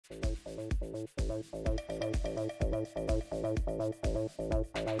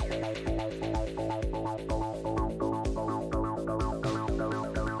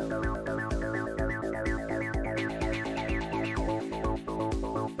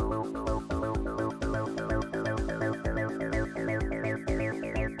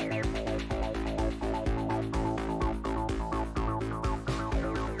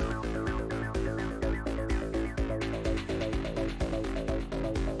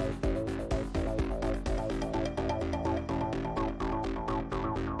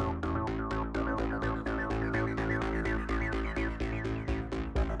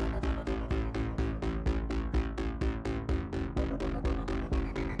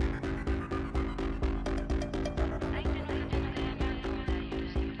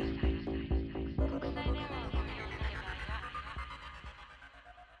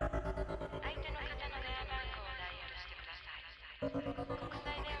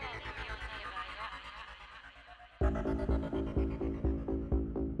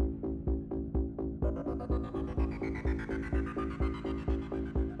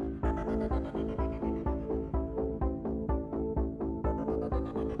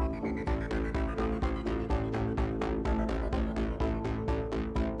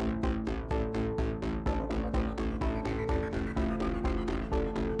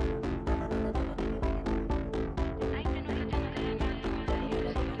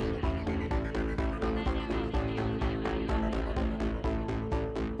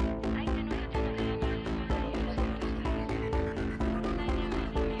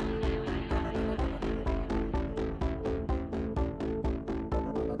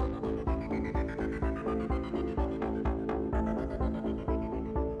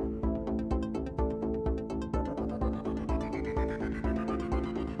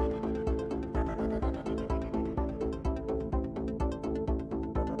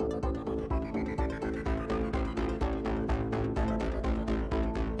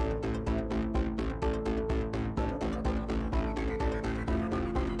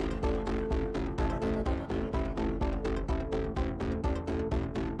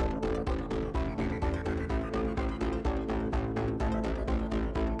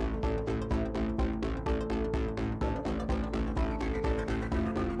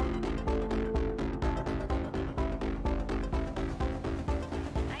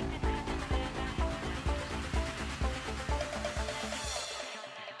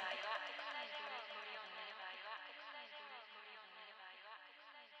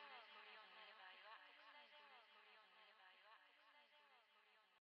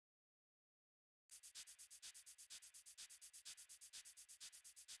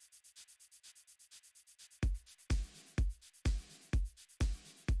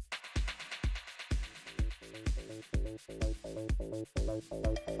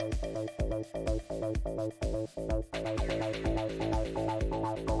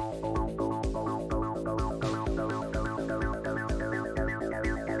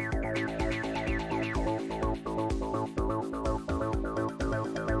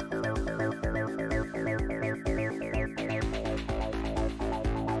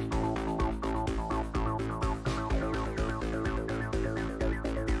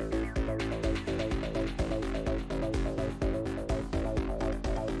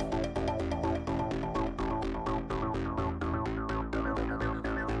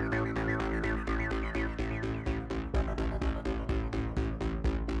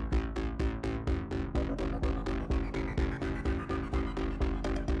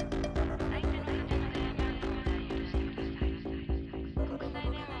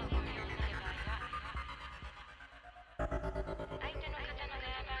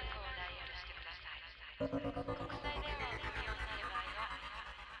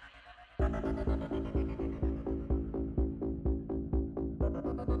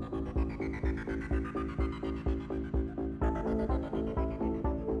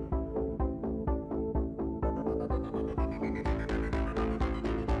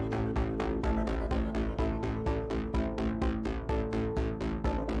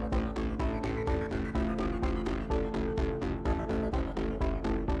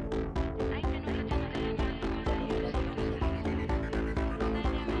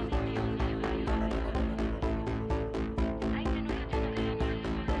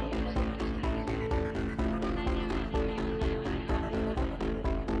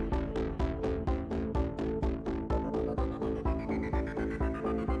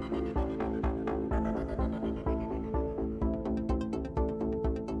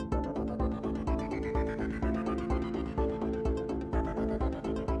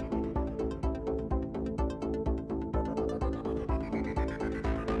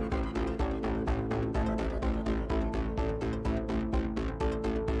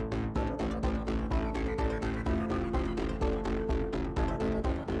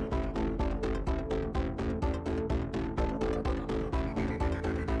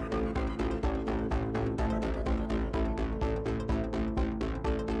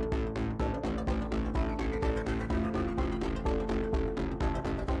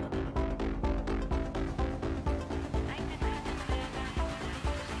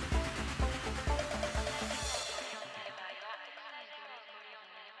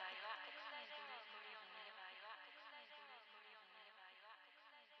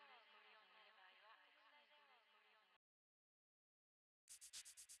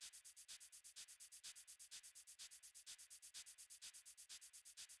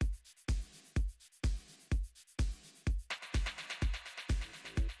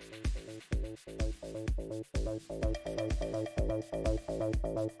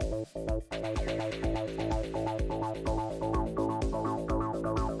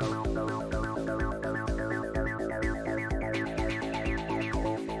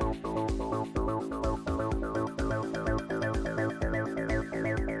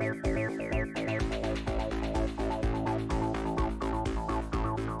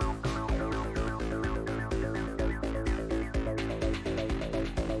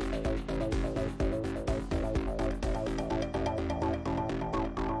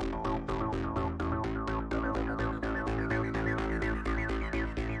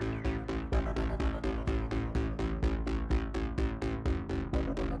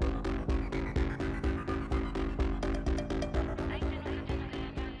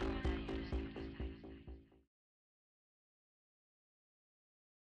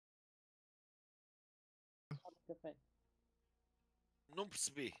Café. Não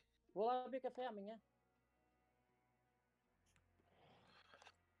percebi. Vou lá beber café amanhã.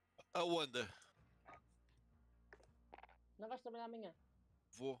 Aonde? Não vais trabalhar amanhã?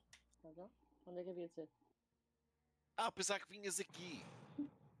 Vou. Então, onde é que havia de ser? Ah, pensar que vinhas aqui.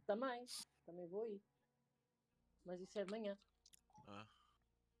 Também vou ir. Mas isso é de manhã. Ah.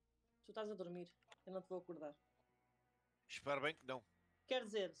 Tu estás a dormir. Eu não te vou acordar. Espero bem que não. Quer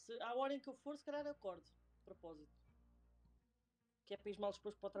dizer, se à hora em que eu for, se calhar acordo. De propósito. Que é para ir mal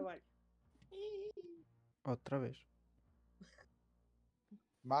disposto para o trabalho. Outra vez.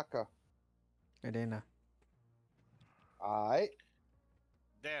 Marker. Arena.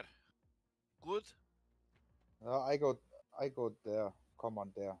 There. Good? I go there. Come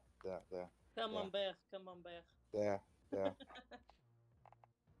on, there. Camembert. There.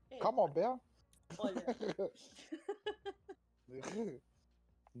 Ei, Come on, bear. olha.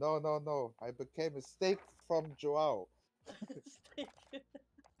 No. I became a steak from Joao. Steak.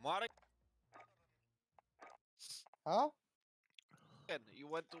 Mark? Huh? You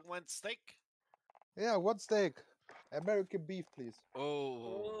want steak? Yeah, one steak. American beef, please.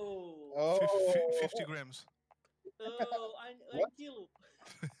 Oh. Oh. 50 grams. Oh, What? ein Kilo.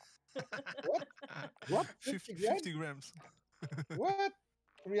 What? 50 grams. What?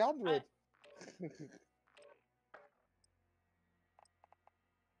 300.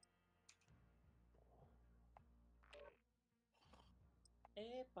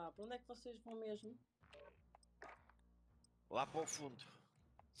 Epá, para onde é que vocês vão mesmo? Lá para o fundo.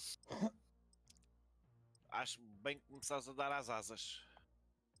 Acho bem que começares a dar às asas.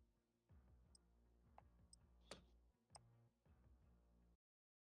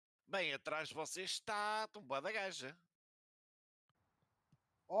 Bem, atrás de vocês está a tumba da gaja.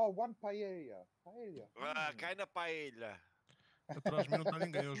 Oh, one paella. Ah, cai na paella. Atrás de mim não está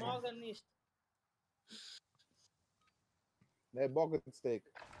ninguém hoje. Smoga nisto. Nee, morgen steak.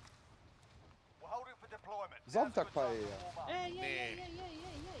 Sonntag paella. Ei.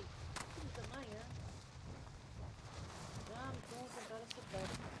 Tu também, é? Já me estão a tentar acertar.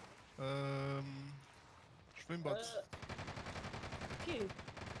 Isto foi embate. Que?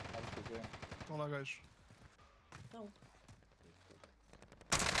 Hab ich gesehen. Estão lá, gajos. Então.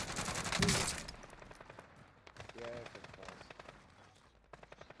 Yes, of course.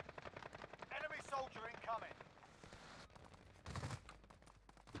 Enemy soldier incoming.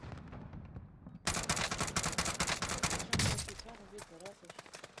 Já me ficaram a ver caraças.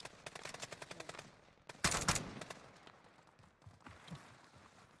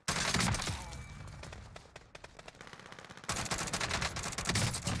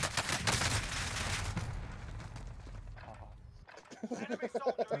 Enemy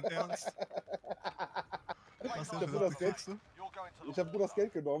soldier Im incoming. Ernst? Was hab ist nur das das Geld- Wichtigste? You're going to the Ich habe nur das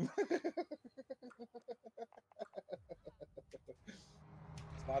Geld genommen.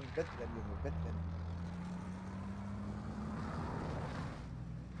 Es war ein Wettrennen, Junge, Wettrennen.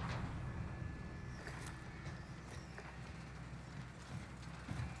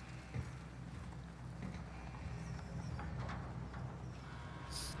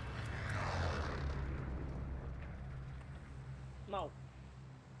 Mal.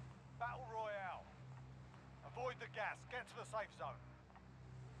 Battle Royale. Avoid the gas. Get to the safe zone.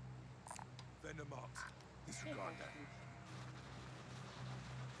 Vendor marked. Disregard Disregard that.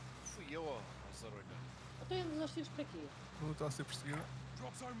 Fui eu, ó, Zarolha. Então íamos aos tiros para quê? Vou estar a ser perseguido.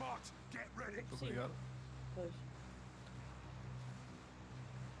 Drop zone marked. Get ready. Muito Sim. obrigado. Pois.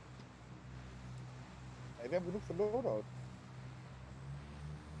 Ey, wir haben genug für Loadout.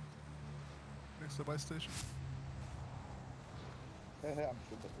 Nächste Buy Station. Am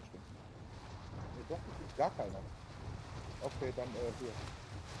Stimmt, das bestimmt. Nee, doch, das ist gar keiner. Okay, dann hier.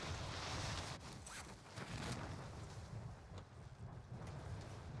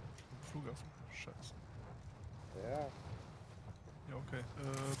 Gafa. Chato. Ja. Ja, ok.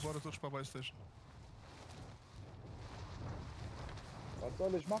 Bora todos para a Buy Station. Was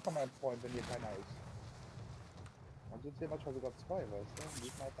soll ich machen, mein Freund, wenn hier keiner ist? Man sind hier manchmal sogar zwei, weißt du?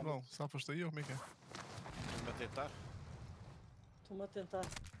 Nicht mal einfach Não, nichts. safas-te aí ou como é que é? Para tentar. Estou-me a tentar.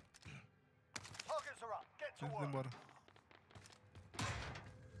 Targets are up. Get to Tens de ir work. embora.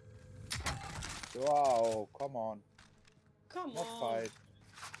 Wow, come on. Come Not on! fight.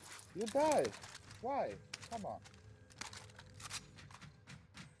 You die. Why? Come on.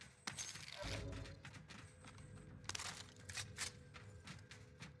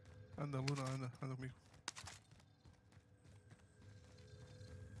 Anda, Luna, anda comigo.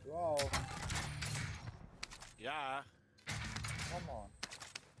 Wow, Já. come on.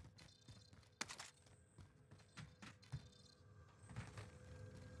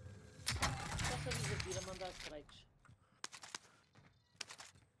 Posso a divertir a mandar strikes.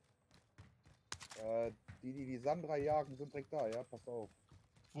 Die Sandra jagen, sind direkt da, ja? Pass auf.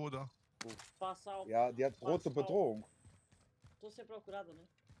 Vou dar. Passa ao. Ja, die hat rote Pass auf. Bedrohung. Estou a ser procurado, né?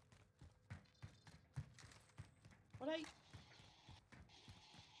 Olha aí!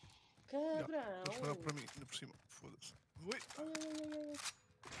 Cabrão! Vou esperar para mim, ainda por cima. Foda-se. Ui! Ai, ai, ai, ai, ai.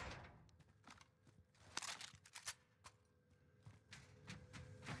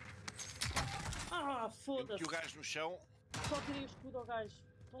 Ah, Eu foda-se! meti o gajo no chão. Só tirei o escudo ao gajo.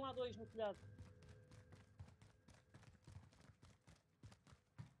 Estão lá dois no telhado.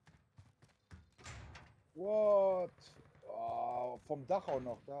 What? Oh, vom Dach auch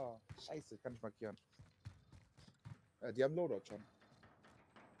noch da. Scheiße, kann ich markieren. Die haben Loadout schon.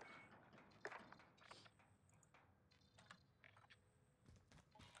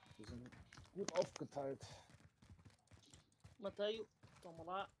 Die sind gut aufgeteilt. Matei-o. Toma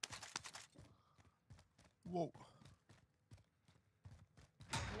lá. Uou!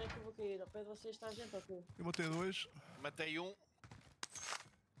 Onde é que eu vou cair? Ao pé de vocês está a gente ou quê? Eu matei dois. Matei um.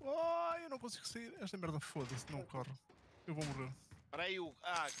 Oh, eu não consigo sair. Esta merda foda-se, não corre. Eu vou morrer. Para aí o.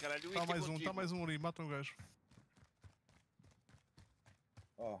 Ah, caralho, eu ia Está ter mais um, contigo. está mais um ali. Mata um gajo.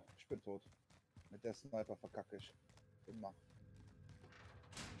 Ah, ich bin tot. Mit der Sniper verkacke ich. Immer.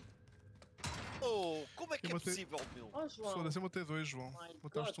 Oh, como é que Eu é matei- possível, meu? Oh, João! Foda-se, eu matei dois, João. My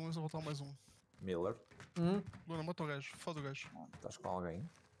Mataste God. um e só faltar mais um. Miller, Luna, mata o gajo. Foda o gajo. estás com alguém?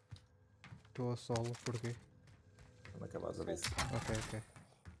 Estou a solo, porquê? Quando acabares a vista. Ok, ok.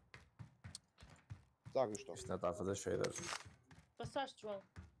 Sage ich doch. Isto ainda está a fazer shaders. Passaste, João?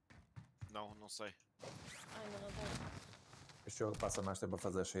 Não, não sei. Ai, ainda não está. Este jogo passa mais tempo a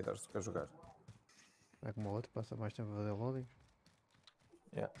fazer shaders do que a jogar. É como o outro, passa mais tempo a fazer loading.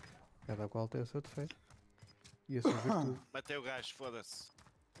 Yeah. Cada qual tem o seu defeito. E a sua virtude. Matei o gajo, foda-se.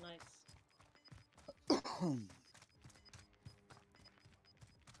 Nice.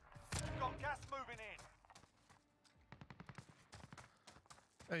 Got gas moving in.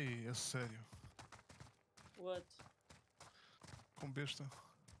 Ei, é sério. What? Com besta.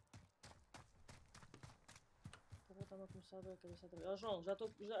 Agora está-me a começar a doer a cabeça outra vez. Oh, João, já estou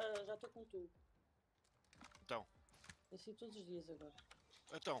com tu. Então. Assim todos os dias agora.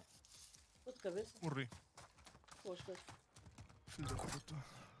 Então. Estou de cabeça? Morri. Poscas. Filho da puta.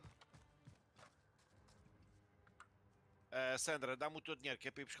 Sandra, dá-me o teu dinheiro que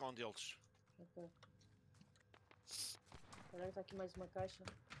é para ir buscar um deles. Ok. Espera aí, está aqui mais uma caixa.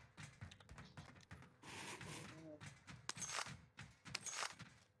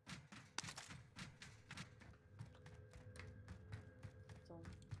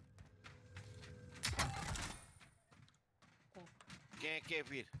 Então. Quem é que quer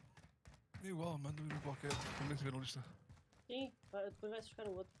vir? Igual, manda um qualquer. Também se vê na lista. Sim, depois vai-se buscar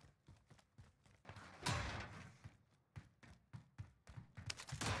o outro.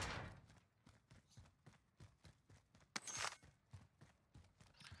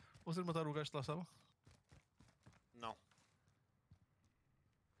 Vocês mataram o gajo que lá estava? Não.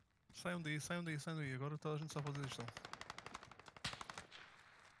 Saiam daí, saiam daí, saiam daí. Agora toda a gente sabe fazer gestão.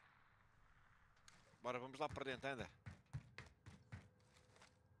 Bora, vamos lá para dentro, anda.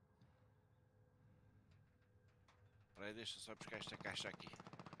 Espera aí, deixa só buscar esta caixa aqui.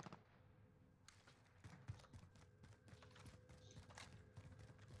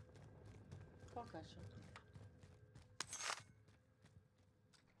 Qual caixa?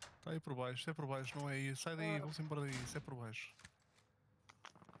 Está aí por baixo, é por baixo, não é aí. Sai daí, Ah. vão-se embora daí, isso é por baixo.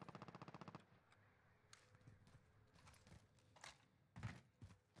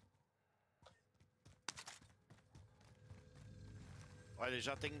 Olha,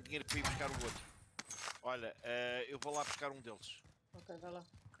 já tenho dinheiro para ir buscar o outro. Olha, eu vou lá buscar um deles. Ok, vai lá.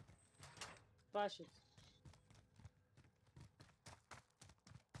 Baixa-te.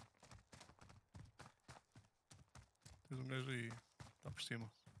 Tens um gajo aí. Está por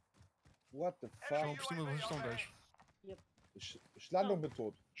cima. What the João, Enemy por fuck? cima de vocês está um overhead. gajo. Schlandung bin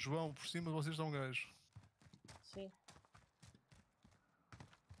tot. João, por cima de vocês está um gajo. Sim.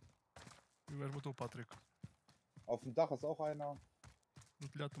 E o gajo matou o Patrick. Auf dem Dach ist auch einer. No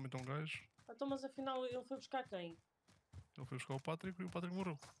telhado também está um gajo. Então, mas afinal ele foi buscar quem? Ele foi buscar o Patrick e o Patrick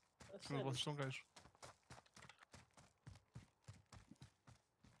morreu. A Por cima de sério? vocês estão gajos.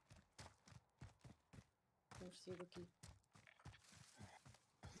 Vamos sair daqui.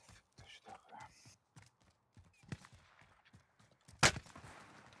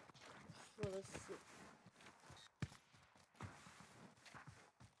 Foda-se.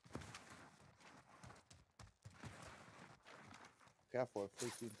 Careful,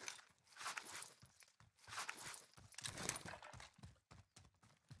 free team.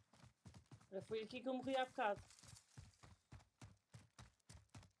 Foi aqui que eu morri há bocado.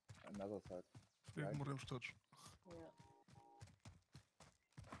 Another side. Foi aí que morremos todos. Yeah.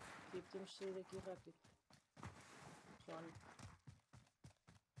 Tipo, temos de sair daqui rápido. Johnny.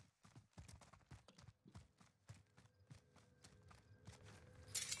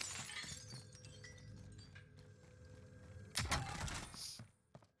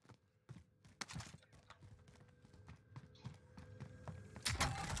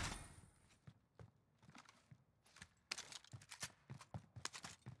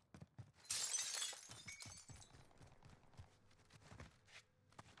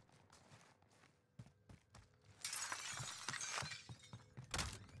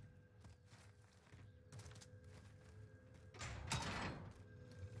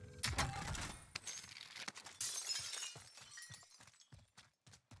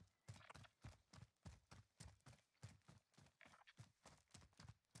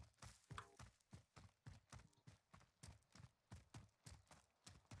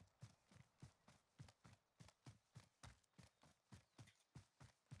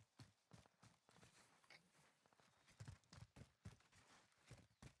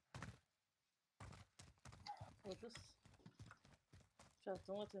 Foda-se. Já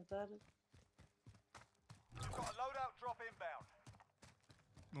estão a tentar. Got a loadout drop inbound.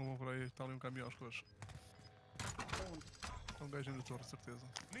 Não vou por aí, está ali um caminhão às coisas. Onde? É um gajo na torre, certeza.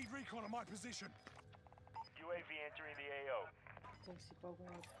 Need recon on my position. UAV entering the AO. Tem que ir para algum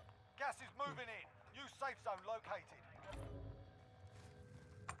lado. Gas is moving in. New safe zone located.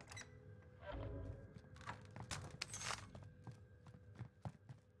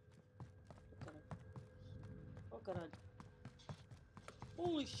 Oh caralho.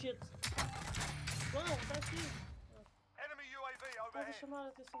 Holy shit! Uau, está aqui! Enemy UAV Estás a overhead. chamar a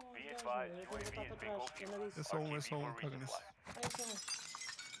atenção aos Be gajos, advised, meu. Eu vou UAV voltar is para bingo trás. Eu não É disse. só um, caga nisso. Ah, é só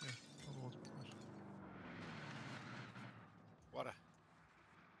um. É, está do outro por trás. Bora.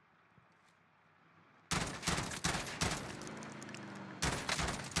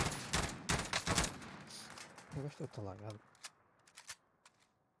 O gajo está lagado.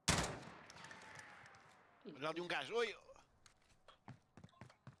 Olha ali um gajo. Oi!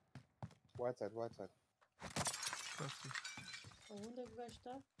 White side, white side. Atrás de ti. Onde é que o gajo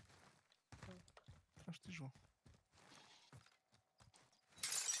está? Atrás de ti, João.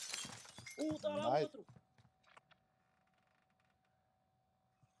 Está lá o Nice. outro!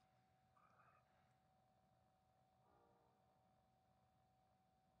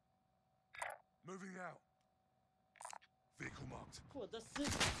 Moving out. Vehicle marked. Foda-se!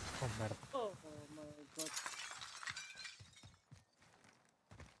 Oh merda. Oh my god.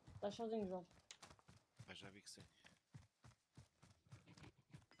 Estás sozinho, João. Ah, já vi que sim.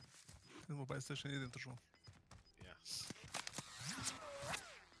 Tem uma PlayStation aí dentro, João. Yeah.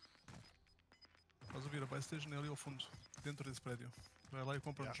 Estás a ver a PlayStation é ali ao fundo, dentro desse prédio. Vai lá e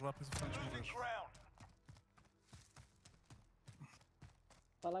compra-nos rápido e faz Losing morrer. ground.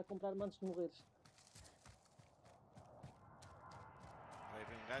 Vai lá comprar antes de morreres. Aí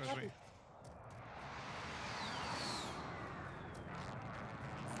vem um Mas gajo. vem.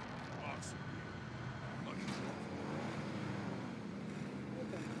 Marks. Lucky drop.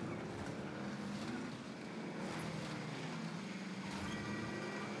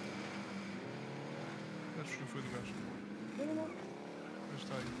 Acho que foi do gajo. Não. Mas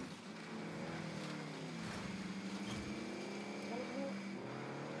está aí.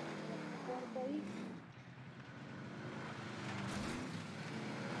 Guarda aí.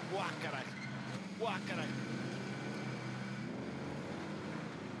 Uá, caralho! Uá, caralho!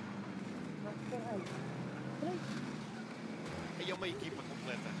 Ah, caralho. Peraí. Aí é uma equipa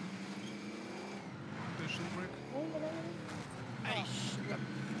completa. Tem shield break. Não. Ai,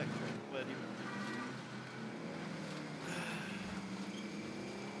 está que pariu.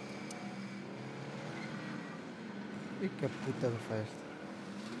 E que puta de festa.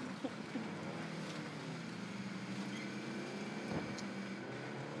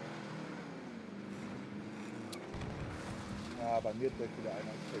 Ja, bei mir direkt wieder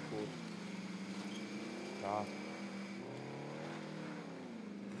einer. Ist sehr gut. Ja.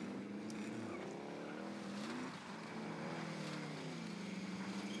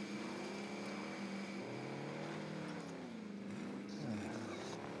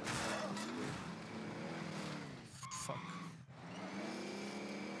 Fuck.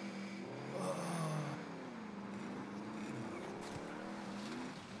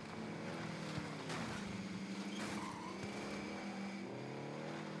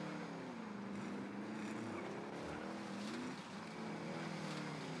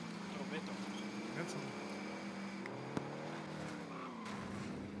 Metam. Jetzt.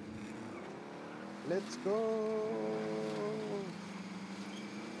 Let's go!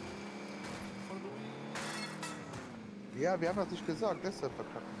 For the win. Ja, wir haben das nicht gesagt, deshalb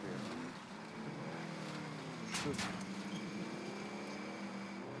verkacken wir. Stimmt.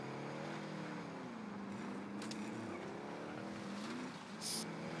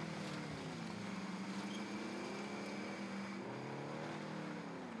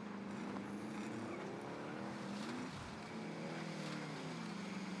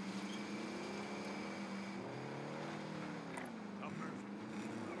 I'm moving.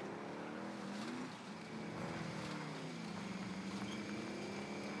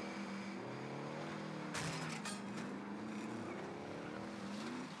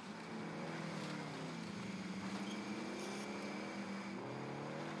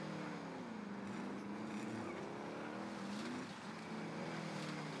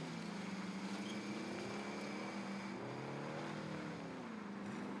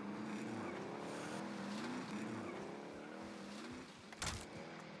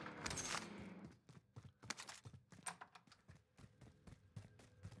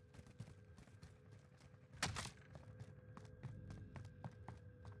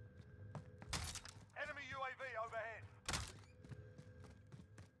 Enemy UAV overhead.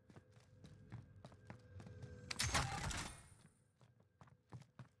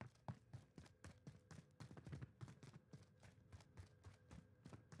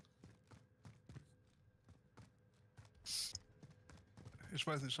 Ich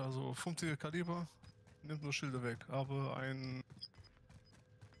weiß nicht, also 50er Kaliber nimmt nur Schilde weg, aber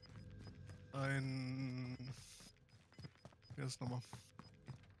wie heißt es nochmal?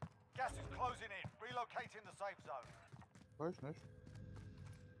 Gas is closing in. Relocating the safe zone. Weiß ich nicht.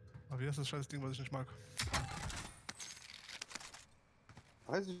 Aber wie heißt das scheiß Ding, was ich nicht mag?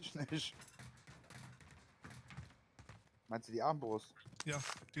 Weiß ich nicht. Meinst du die Armbrust? Ja,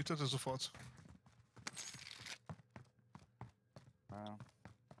 die tötet sofort. Ja.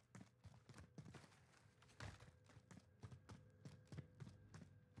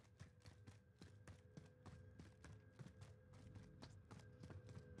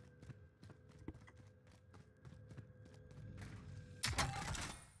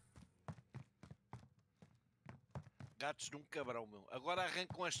 Gatos num cabrão, meu. Agora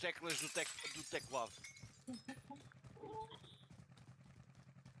arrancam as teclas do teclado.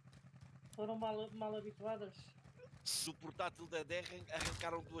 Foram mal habituadas. Do portátil da DR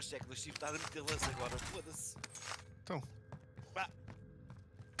arrancaram duas teclas. Tive de estar a metê-las agora. Foda-se. Então,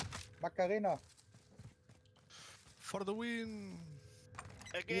 Macarena! for the win!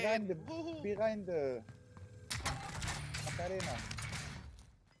 Again. Behind the Macarena.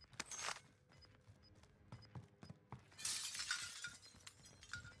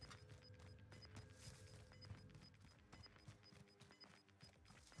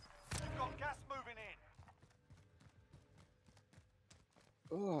 You've got gas moving in.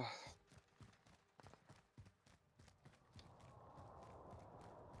 Oh.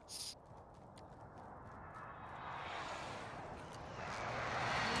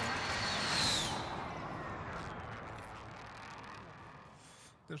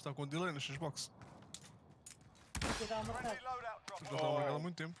 Deve estar com delay na Xbox. Vou dar uma Friendly marcada. loadout drop. Já estava marcado há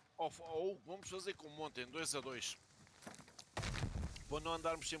muito tempo. Ou vamos fazer como ontem, 2-2. Para não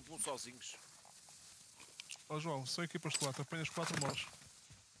andarmos sempre uns sozinhos. Ó João, são equipas de 4, apenas 4 morres.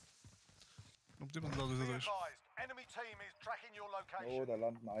 Não podemos andar 2 a Be 2. advised, enemy team is tracking your Oh, location. da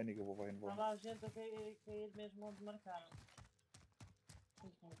landen einige, wo wir hin wollen. Estava a gente a cair mesmo onde marcaram.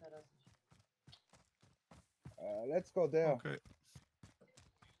 Ih, com caraças. Let's go there. Ok.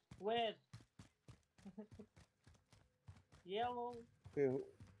 Where? Yellow. Okay.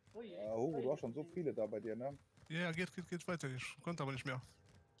 Ui, Hugo, du hast schon so viele da bei dir, ne? Ja, geht weiter. Ich konnte aber nicht mehr.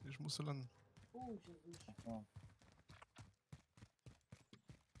 Ich musste landen. Jesus. Ja.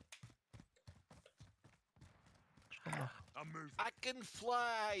 Ich komm I'm moving. I can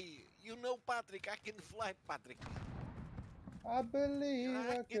fly. You know, Patrick. I can fly, Patrick. I believe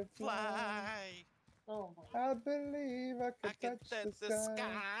I I can can fly. fly. Oh, my. I believe I I can can touch the touch the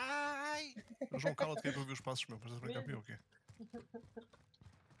sky. sky. O João, cala-te que é para ouvir os passos, meu. Mas estás a brincar comigo, ok?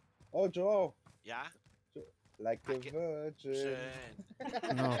 Oh, Joe, Yeah? like I a can- virgin.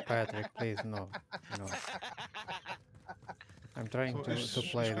 No, Patrick, please, no. No. I'm trying So, to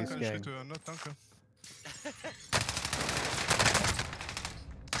play this game. escrito na tanca.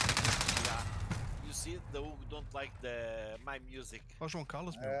 Yeah. You see, the who don't like my music. Ó João,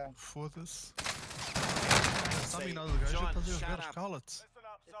 cala-te, É. meu. Foda-se. Está Say, minado de gajo e John, estás a shut jogar. up. Cala-te. Listen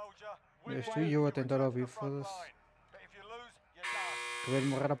up, soldier. Este Win e eu a you tentar return to ouvir, the front foda-se. line. But if you lose, you're done. Acabei de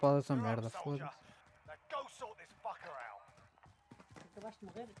morrer a pau dessa You're merda, up, soldier. foda-se. Now go sort this fucker out. Acabaste de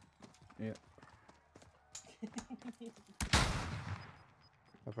morrer? Yeah.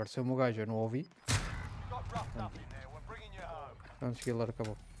 Apareceu-me o gajo, eu não ouvi. You got roughed up in there. We're bringing you home. Antes que ele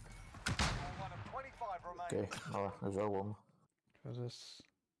acabou. One of 25 remaining. Ok, vai lá, eu jogo uma. Foda-se.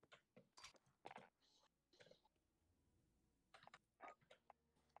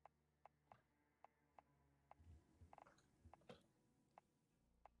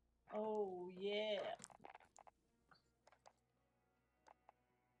 Oh, yeah.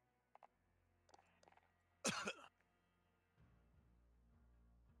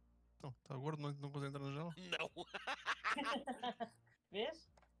 Então, está gordo, não consegue entrar na janela? Não. Vês?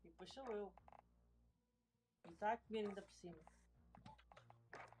 E depois sou eu. E está a comer ainda por cima.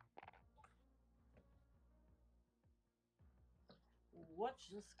 Watch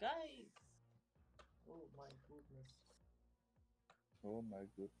the skies. Oh my goodness. Oh my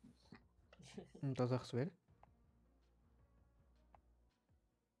goodness. Não estás a receber?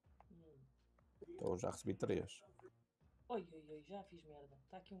 Eu já recebi 3. Oi, oi, oi, já fiz merda.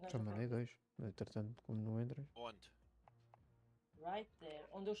 Está aqui um gajo. Já a mandei correr. 2. Entretanto, como não entras. Onde? Right there.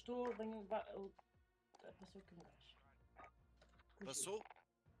 Onde eu estou, venho. Passou aqui um gajo. Fugiu. Passou?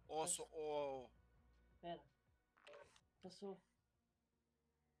 Ou só. Ou... Espera. Passou.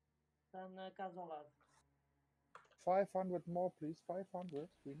 Está na casa ao lado. 500 more, please. 500.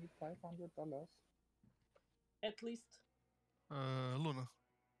 We need $500. At least. Luna.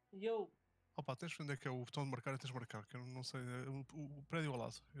 Yo. Opa, tens de onde é que é o botão de marcar e tens de marcar, que eu não sei. O prédio ao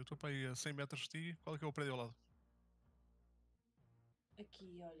lado. Eu estou para aí a 100 metros de ti. Qual é que é o prédio ao lado?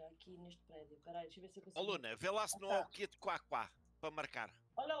 Aqui, olha, aqui neste prédio. Peraí, deixa eu ver se eu Ó consigo. Luna, vê lá se não tá. há o kit quá para marcar.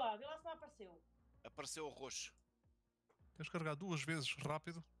 Olha lá, vê lá se não apareceu. Apareceu o roxo. Tens de carregar 2 vezes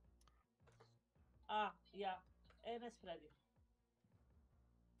rápido. Ah, já. É nesse prédio.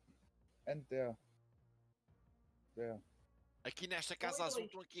 And there. There. Aqui nesta casa Oi, azul oi.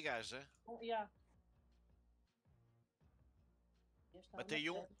 estão aqui gaja. Já. Matei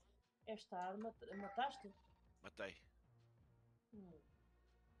um. Esta arma. Mataste? Matei.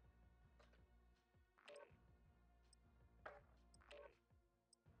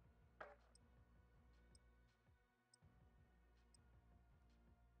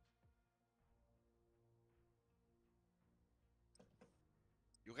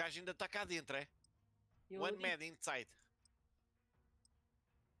 E o gajo ainda está cá dentro, é? Eu One disse- man inside.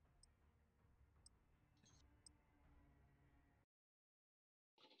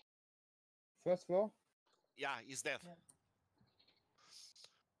 First floor? Yeah, he's dead. Yeah.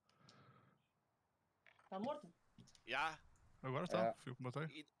 Está morto? Yeah. Agora está. É. Fui o que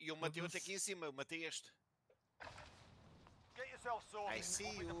matei. E eu matei outro aqui em cima, eu matei este. Get yourself sorted. I see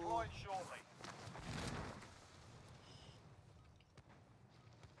We'll be you. deploying shortly.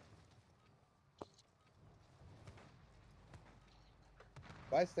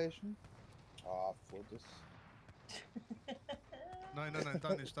 Buy station? Ah, foda-se. Não,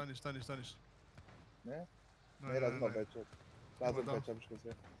 está nisto. Ne? Não, Ne, da não, sind não. noch welche. Da Aber sind da. welche, hab ich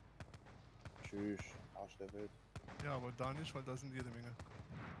gesehen. Tschüss, Arsch der Welt. Ja, aber da nicht, weil da sind jede Menge.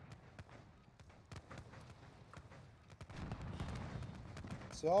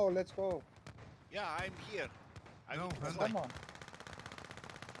 So, let's go. Yeah, I'm here. I No, will and come Come on.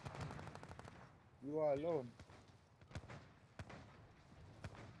 You are alone.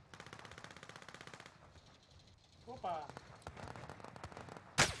 Opa!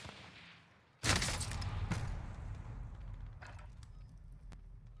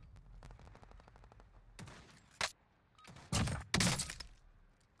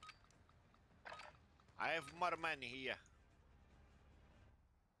 I have more money here.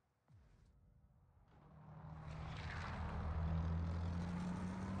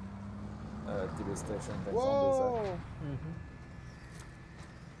 TV station tem zombies, Whoa!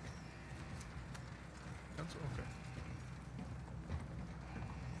 Kannst du? Okay.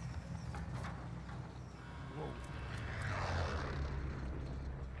 Wow.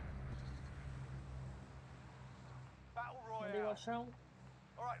 ao chão.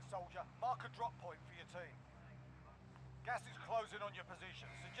 Alright, soldier, mark a drop point for your team. Gas is closing on your position.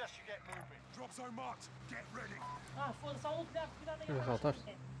 Suggest you get moving. Drop zone marked. Get ready. Ah, foda-se, há um cuidado aí. Já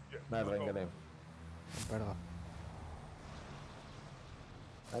saltaste? Nada, enganei-me. Espera lá.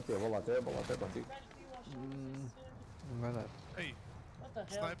 Até, eu vou lá até contigo. O gajo caiu ao chão, não sei se... Não vai dar. Ei, What the hell?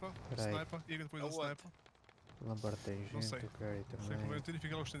 sniper, Peraí. sniper, e depois do Aonde? sniper. Lampard tem Não gente, sei. o Curry Sei que o meu também. tiro e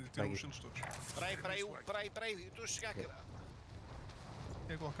fica logo estendido, tira os estilos todos. Peraí, eu estou a chegar, cara.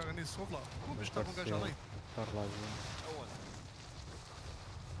 É igual, caga nisso, ouve lá. Como estava um gajo além? Estar lá junto. Aonde?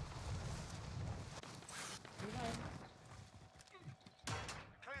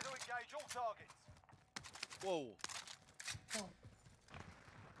 Clear to engage all targets. Uou!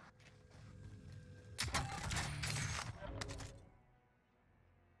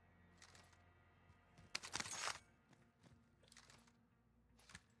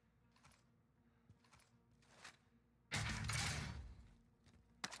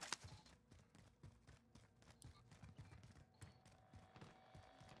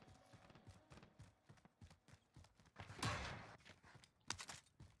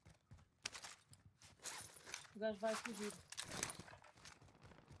 O gajo vai fugir.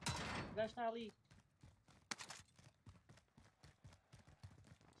 O gajo está ali.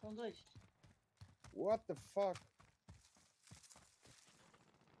 São dois. What the fuck?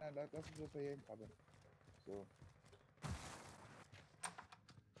 Man, that's just a incoming. So,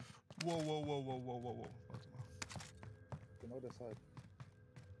 Uou, uou, uou, uou, uou, uou, uou. the other side.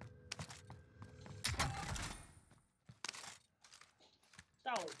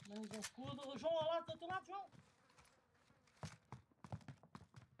 Tchau. Menos um escudo. O João ao lado, do teu lado, João.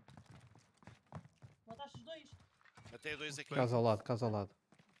 Mataste os dois. Matei dois aqui. Casa ao lado, casa ao lado.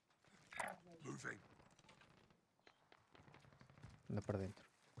 Moving. Anda para dentro.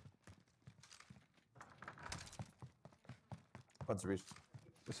 Quantos viste?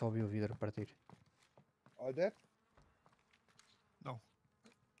 Eu só ouvi o vidro partir. All dead? Não.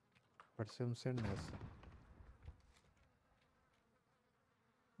 Pareceu-me ser nessa.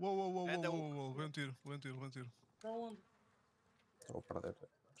 Uou, uou, uou, Anda uou, um. uou, uou. Vem um tiro, vem um tiro, vem um tiro. Para onde? Estou a perder. Tenho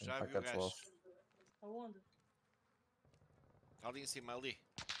Já vi o paquetes gajo. losses. Aonde? Ali em cima, ali.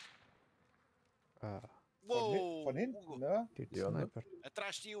 Ah, Uou! Von hinten, Hugo, ne? tiro de E onde? sniper.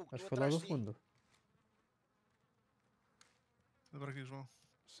 atrás de ti, Hugo, Acho tu que foi lá atrás do de ti. fundo. Anda para aqui, João.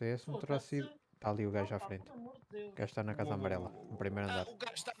 O CS não terá sido. Está ali o gajo à frente. Pelo amor de Deus. O gajo está na casa Uou, uou, amarela, uou, uou, no primeiro Ah, andar. o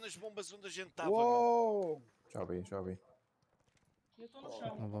gajo está nas bombas onde a gente estava, meu. Whoa! Já vi, já vi. Eu estou no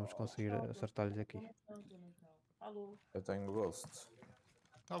chão. Não vamos conseguir acertar-lhes aqui. Estou no chão. Alô? Eu tenho Ghost.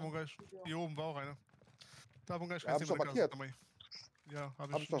 Estava um gajo. E eu me vou, Reina. Estava um gajo cá em Haben cima sie da casa markiert? também. Ja,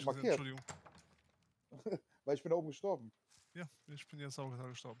 habe Haben ich sie doch nicht gesehen, markiert? Entschuldigung. Weil ich bin da oben gestorben. Ja, ich bin jetzt auch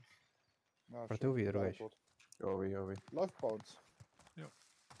gerade gestorben. Ja, Partiu o shit, vidro, leider gajo. tot. Eu ouvi, eu ouvi. Läuft bei uns.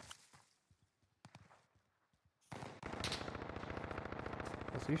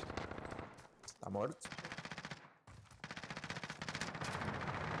 Assiste? Está morto?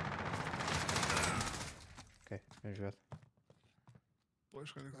 Ok, bem jogado.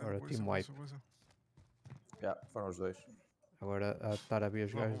 Pois, quer dizer, Ora, team wipe. Já, foram os dois. Agora a estar a ver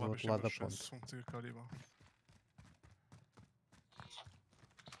os gajos do outro lado da ponte. Vão ter cariba.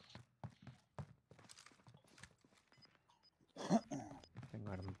 Tenho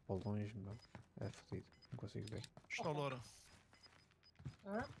arma para longe, meu. É fodido, não consigo ver. Está a Laura.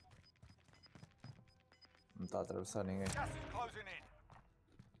 Hã? Não está a atravessar ninguém. Gas is closing in.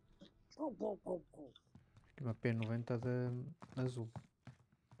 Aqui uma P90 de azul.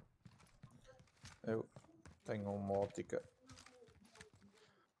 Eu tenho uma óptica.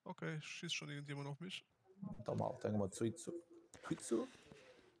 Okay, schießt schon irgendjemand auf mich? Não está mal, tenho uma Tsuitsu. Tsuitsu?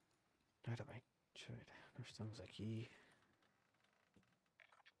 Ora bem, deixa eu ver. Nós estamos aqui.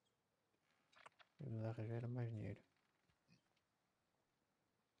 Vamos arranjar mais dinheiro.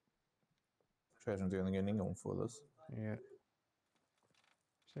 Os gajos não tinham ninguém nenhum, foda-se. Yeah.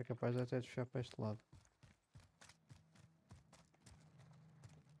 Isto é capaz de até de fechar para este lado.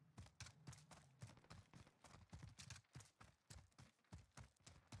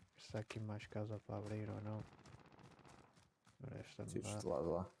 Se há aqui mais casa para abrir ou não. Ora, esta não Tiro dá. este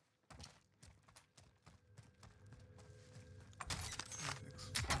lado lá. Nix.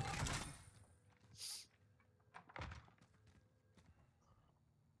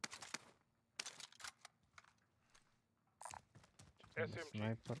 Tenho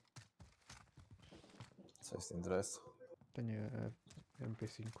sniper. Não sei se te interessa. Tenho a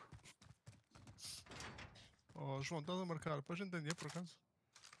MP5. Oh, João, estás a marcar para a gente entender por acaso?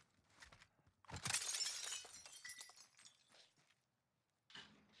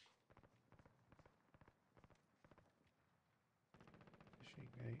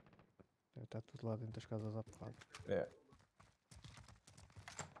 Cheguei. Deve estar tudo lá dentro das casas à porrada. É.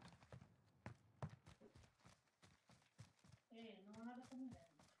 Não há nada para ninguém.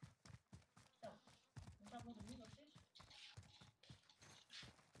 Então, não estavam a dormir vocês?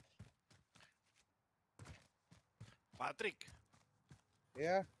 Patrick,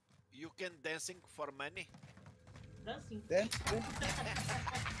 Yeah, you can dancing for money? Dancing. dance.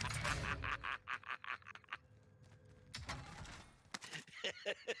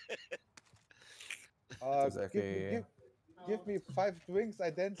 Pois é que Give me 5 drinks, I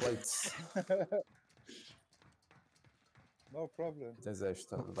dance. plates. No problem. Tens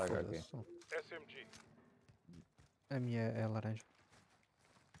esta daga aqui. Foda-se, som. SMG. A minha é laranja.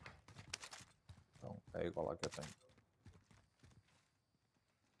 Então é igual à que eu tenho.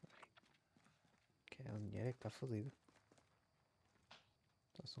 Que é o dinheiro é que está fodido.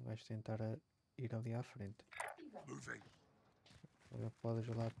 Então se um gajo tentar ir ali à frente. Moving. Ele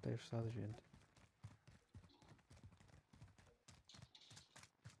pode lá ter estado gente.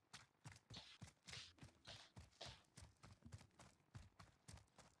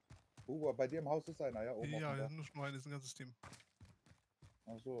 Bei dir im Haus ist einer, ja? Oben auf Ja, dem nur ein, ist ein ganzes Team. Dach.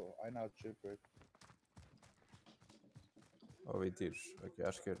 Ach so, einer hat Chipbreak. Ouvi tiros aqui à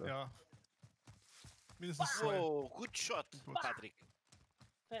esquerda. Ja. Mindestens zwei. Oh, good shot, Patrick.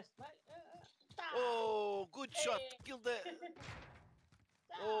 Fast, vai. Tá. Oh, good shot. Kill the...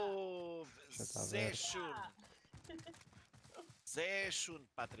 Oh, Já tá Zé verde. Shun. Zé Shun,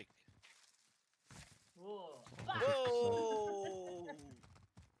 Patrick. Boa. Oh!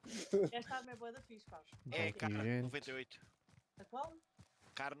 Esta arma é boa da fixe, pá. É Aqui Car gente. 98. A qual?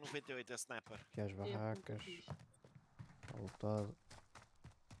 Car 98, é sniper. Aqui as barracas. Está lutado.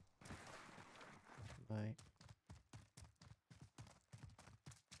 Bem.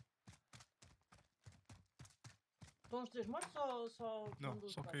 Estão os três mortos ou só... Não, um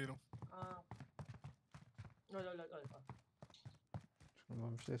dos só lados? caíram. Ah. Olha. Acho que não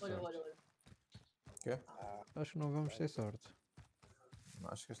vamos ter sorte. Olha. Quê? Acho que não vamos ter sorte.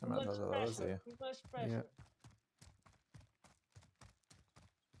 Acho que esta merda está vazia. Yeah.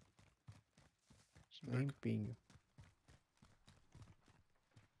 Limpinho.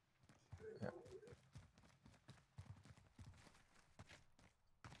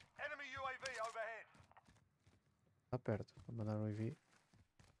 Enemy UAV overhead. Está perto. Vou mandar um EV.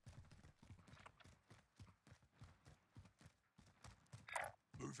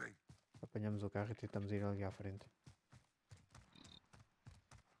 Moving. Apanhamos o carro e tentamos ir ali à frente.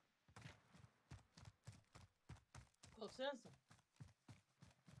 Com licença.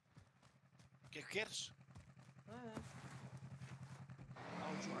 O que é que queres? É.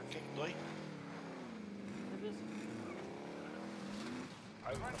 O que é que dói?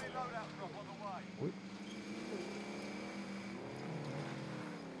 Friendly loadout drop on the way. Ui.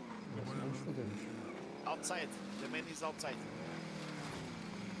 Assim não nos fodemos. Outside. The man is outside.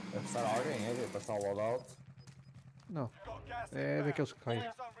 Deve estar alguém aí para estar o loadout. Não. Got gas É inbound. daqueles que caem.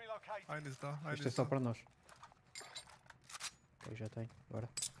 Safe zone relocated. Eines da, eines Isto é só da. para nós. Ok, já tenho. Agora.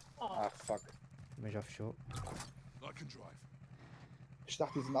 Ah, fuck. Também já fechou. I can drive. Ich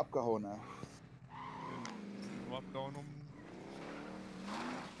dachte, die sind abgehauen, ne? Nur abgehauen, um...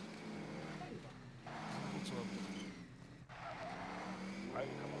 Gut zu haben.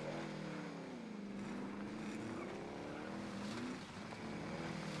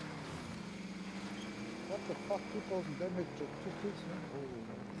 What the fuck, 2000 Damage, 2 Kills, ne? Oh.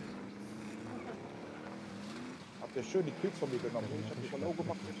 Habt ihr schön die Kills von mir genommen? Ja, Ich hab die das von low stimmt.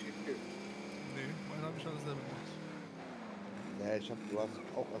 gemacht mit 4 Kills. Nee, meinen habe ich alles selber gemacht. Ja, du hast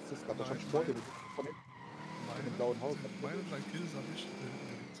auch Assist gehabt. Ich hab Nein, Sport nein. von dem Meine, blauen Haus. meine 3 Kills habe ich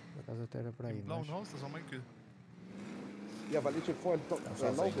gelegt. Por acaso até era para aí, Im blauen mas... Haus, das war mein Kill. Ja, weil ich ihn vorhin low Está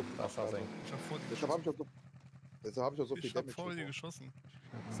sozinho. gemacht Está sozinho. Ich habe vor dir Deshalb hab ich geschossen. auch so, deshalb hab ich auch so viel Ich habe Damage vor dir bekommen. geschossen.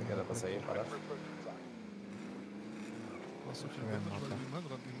 Isso aqui era para sair, para. Du hast so viel Ja, Damage, weil Marker. du den Mann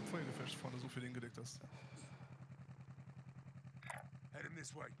dran im Feuergefecht vorne so viel hingelegt hast. Heading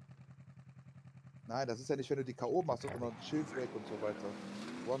this way. Nein, das ist ja nicht, wenn du die K.O. machst, sondern Shield weg und so weiter.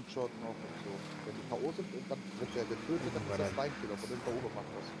 One-Shot noch und so. Wenn die K.O. sind und dann wird der getötet, dann ist das dein Killer, von dem K.O. gemacht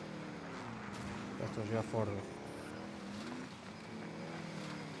hast. Já estou já fora.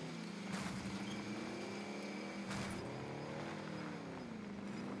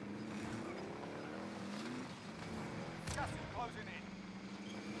 Gas is closing in.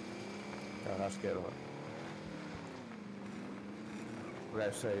 Carro à esquerda. O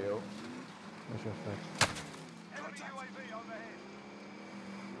gajo saiu. Mas já foi. Enemy UAV overhead.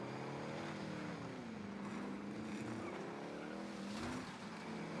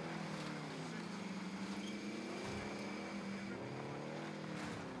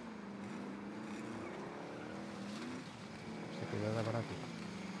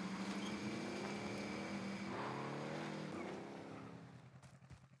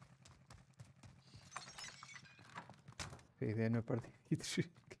 A ideia não é partidos.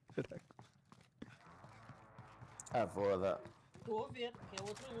 Caraca. Ah, foda. Estou a ver, que é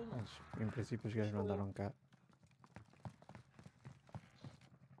outra uma. Mas, em princípio os gajos não andaram cá.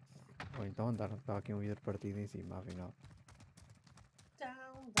 Ou então andaram, estava aqui um líder de partida em cima, afinal.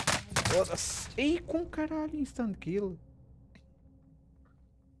 Down. Foda-se! Ei, com caralho, instant kill!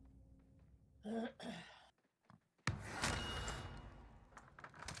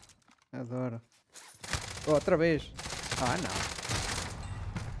 Adoro. Outra vez! Ah, não!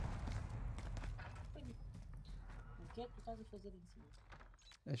 O que é que tu estás a fazer em cima?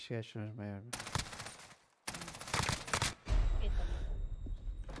 As gajas são as maiores. Eita,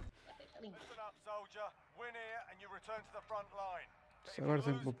 Listen up, soldier. Win here and you return to the front line. But Se if agora you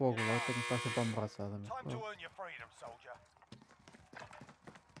sempre lose, vou para o you're gol, tenho que estar sempre a ameaçada, meu. time to earn your freedom, soldier.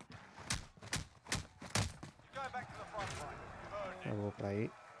 You're going back to the front line. You've earned Já it. vou para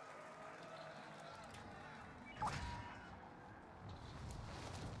aí.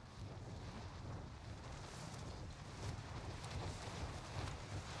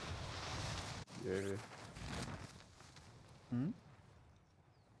 UAV.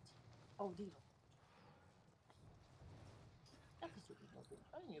 Oh, diva. Já fiz o bico,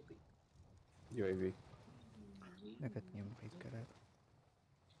 olha o bico. UAV. Nunca tinha morrido, caralho.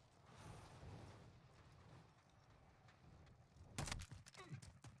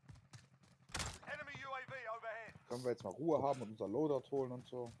 Enemy UAV overhead. Können wir jetzt mal Ruhe haben und unser Loadout holen und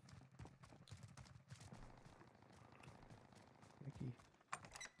so? Aqui.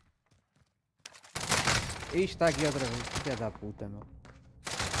 Ih, está aqui outra vez. Filha da puta, meu.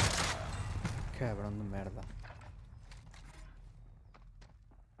 Cabrão de merda.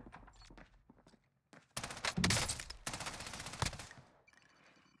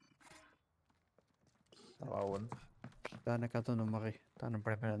 Estava onde? Está na casa onde eu morri. Está no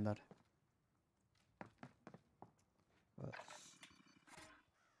primeiro andar.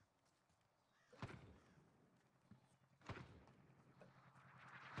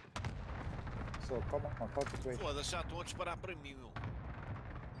 So, komm, man concentrate. Foda-se, já estão a disparar para mim, meu.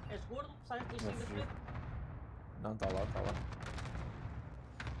 És gordo? Sais deste sem frente? Não, está lá, está lá.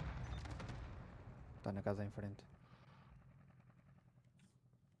 Está na casa em frente.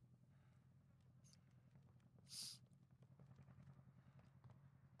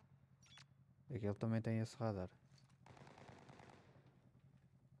 Aquele também tem esse radar.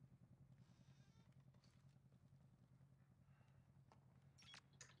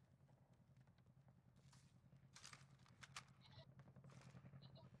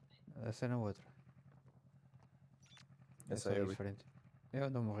 Essa é na outra. Essa Essa é é ali. diferente. Eu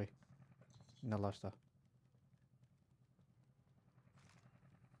não morri. Ainda lá está.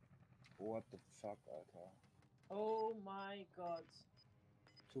 What the fuck, Alter. Oh my god.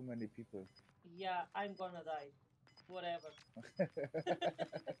 Too many people. Yeah, I'm gonna die. Whatever.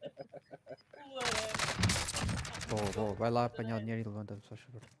 Whatever. Boa, vai lá apanhar o dinheiro e levanta-me, só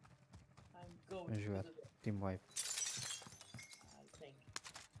favor. I'm going Vamos to jogar. the... Team wipe. I think.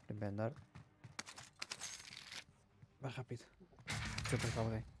 Primeiro andar. Vai rápido. Deixa eu apertar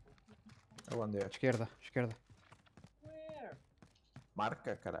alguém. Aonde é? Esquerda, esquerda. Where?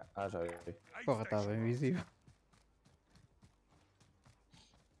 Marca, cara. Ah, já vi. Porra, estava invisível.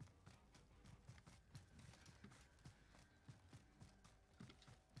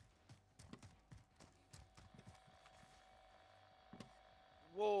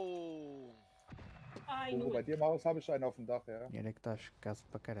 Uou! Ai, Hugo, não. bei dir im Haus habe ich einen auf dem Dach, ja? E onde é que estás? Caso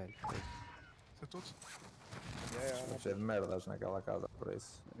para caralho. Isso é tudo? Ja, ja. Está cheio de merdas naquela casa, por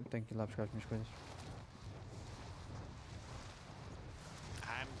isso. Eu tenho que ir lá buscar as minhas coisas.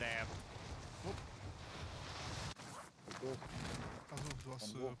 I'm dead. Also, du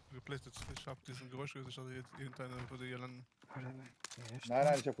hast geplaytet. Ich habe diesen Geräusch gehört, ich dachte, irgendeiner würde hier landen. Ora bem. É esta. Nein,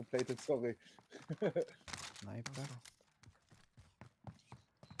 nein, ich habe completed, sorry. Sniper.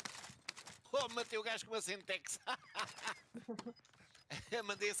 Oh, matei o gajo com uma Sentex.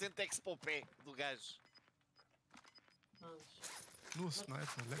 Mandei a Sentex para o pé do gajo. Nur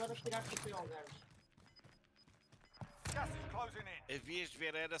Sniper, leck Agora mich am tiraste Arsch. o pé ao gajo. Gas is closing in. Havias de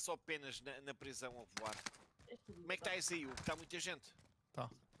ver, era só penas na prisão a voar. É tudo. Como é que está isso aí, Hugo? Está muita gente. Tá.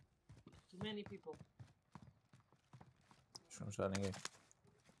 Too many people. Acho que não está ninguém.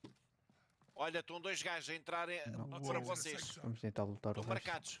 Olha, estão dois gajos a entrar Não. para Uou. vocês. Vamos tentar lutar o Estão resto.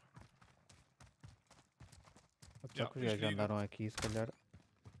 marcados. Apesar que os Ja, gajos ich liege. andaram aqui, se calhar.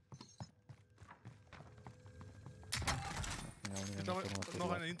 Afinal, ainda Ich não glaube, foram a noch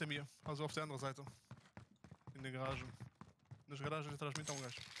todo einer hinter mir. Also auf der anderen Seite. In der Garage. Nas garagens atrás de mim está um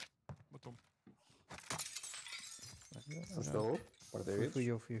gajo. Matou-me. Não estou. Partei Fui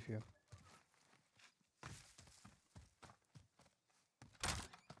vídeos. eu.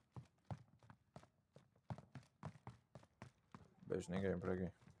 vejo ninguém por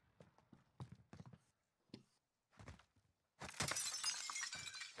aqui.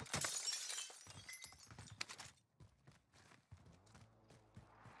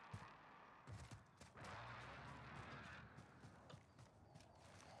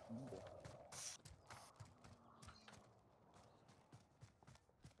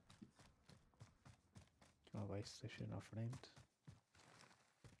 Uma base station na frente.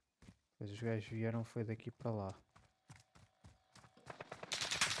 Depois os gajos vieram, foi daqui para lá.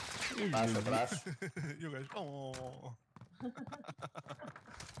 Atrás, atrás. E o gajo. Oh. Como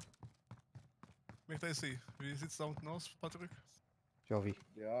é que está isso aí? Wie sieht's da unten aus, Patrick? Já ouvi.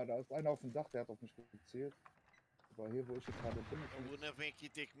 Ja, da ist einer auf dem Dach, der hat auf mich gezielt. Aber hier, wo ich jetzt gerade bin, ist A Luna vem aqui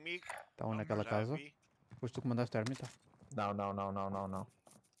ter comigo. Estavam naquela Já casa. vi. Foste tu que mandaste a ermita? Não, não, não, não, não, não.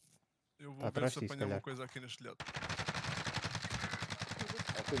 Eu vou Tá ver atrás se de ti, se apanho alguma calhar. coisa aqui neste telhado.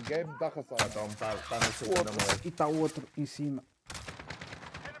 auf dem gelben Dach ist einer. Então está no sítio da mulher. E está o outro em cima.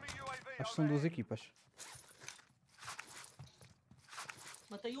 Enemy UAV Acho que são duas overhead. equipas.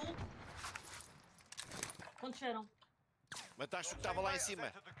 Matei um. Quantos eram? Mataste o que estava lá em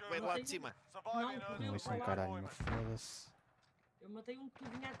cima. Veio lá de cima. Não, Não, isso é um caralho, mas foda-se. Eu matei um que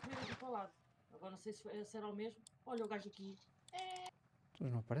vinha a correr aqui para o lado. Agora não sei se era o mesmo. Olha o gajo aqui.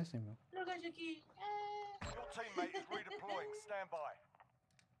 Eles não aparecem, meu. Olha o gajo aqui. Your teammate is redeploying. Stand by.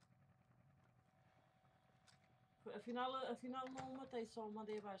 Afinal não o matei, só o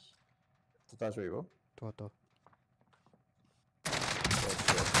mandei abaixo. Tu estás vivo? Estou.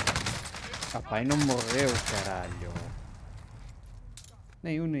 Ah pá, e não morreu, caralho.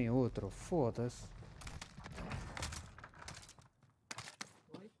 Nem um nem outro, foda-se.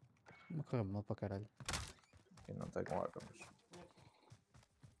 Oi? Me correu mal para caralho. E não tenho armas.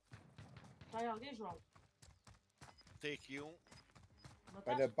 Está aí alguém, João? Tem aqui um.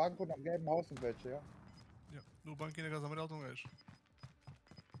 Bei der Mataste? Bank und am gelben Haus sind welche, ja? Yeah. No banco e na casa amarela estão um gajo.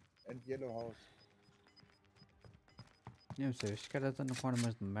 And Yellow House. Eu não sei, estes caras andam com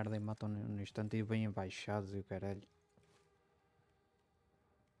armas de merda e matam no instante e bem abaixados e o caralho.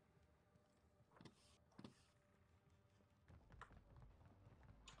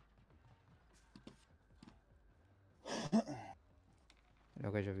 Olha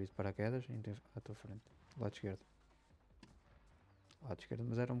o gajo a vir de paraquedas à tua frente. Lado esquerdo. Lado esquerdo,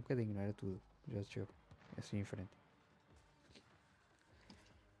 mas era um bocadinho, não era tudo. Já desceu. Assim em frente.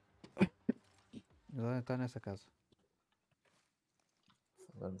 Ele está nessa casa.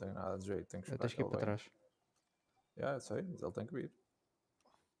 Não tenho nada de jeito, tenho que Eu esperar tens que ir ele para venha. trás. Já, eu sei, mas ele tem que vir.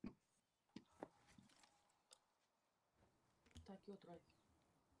 Está aqui outro aí.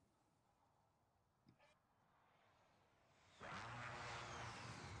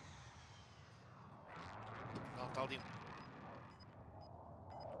 Não, está ali.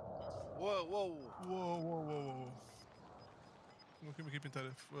 Uou, uou. Uou. Uma equipa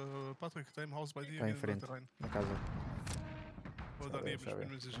inteira. Patrick, tem house by Está em frente, terreno. na casa. Vou Já dar vi, níveis, já vi.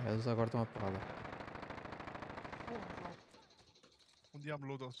 menos exigir. Eles agora estão a porrada. João. Diablo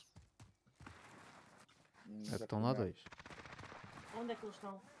loadout. Estão lá dois. Onde é que eles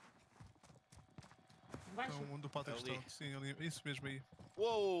estão? Embaixo? Então, onde o Patrick Ali. está. Sim, ali. Isso mesmo aí.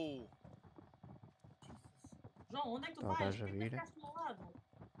 Uou. João, onde é que tu Tá, o vais? gajo a Por que é que vir. ficaste do meu lado?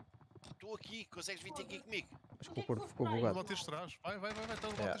 Estou aqui. Consegues vir ter aqui comigo? Acho que Porquê o corpo foste ficou para aí, bugado. Lá tens de trás. Vai, está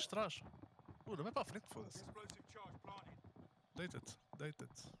lá tens de trás. Pura, vai para a frente, foda-se. Explosive charge planted.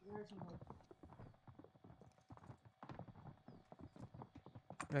 Deita-te. Gajo, meu.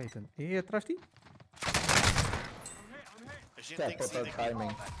 Aí, tanto. E atrás de ti? A gente Que é tem que sair puta daqui.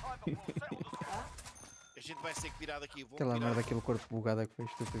 timing. Time before settle the score. A gente vai ser que virar daqui. Vou Aquela virar. merda, aquele corpo bugado é que foi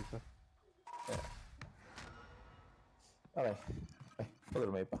estúpido, pá. Está bem. Bem, vou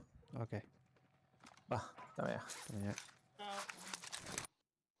dormir, pá. Ok. Vá, também é. Também é. Tá.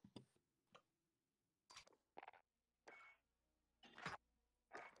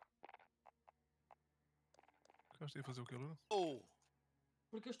 Ficaste aí a fazer o quê, Luna? Uou.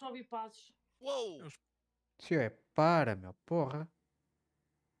 Porque eu estou a ouvir passos. Uou. Se é, para, meu, porra.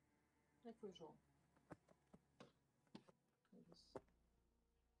 Onde é que foi, João?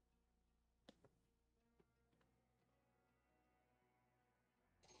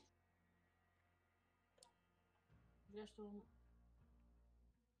 Já estou.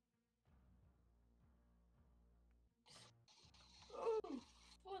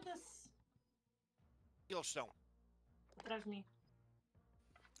 Foda-se! Eles estão. Atrás de mim.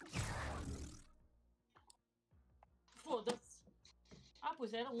 Foda-se! Ah,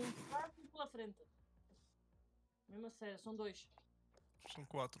 pois era um. Claro que pela frente. Mesmo a sério, são dois. São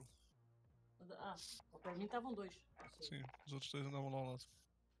 4. Ah, para mim estavam dois. Sim, os outros 2 andavam lá ao lado.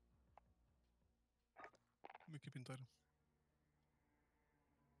 Uma equipa inteira.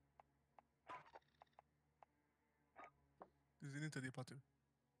 Die sind hinter dir, Patrick.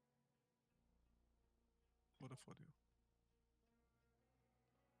 Oder vor dir.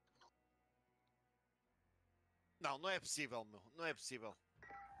 Não, não é possível, meu. Não é possível.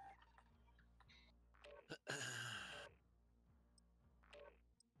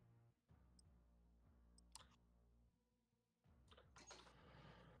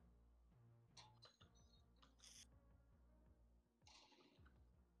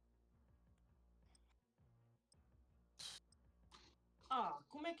 Ah,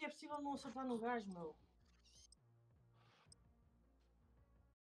 como é que é possível não acertar no gajo, meu?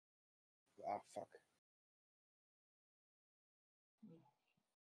 Ah, fuck.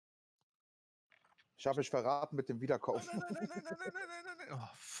 Ich habe mich verraten mit dem Wiederkauf. Nein. Oh,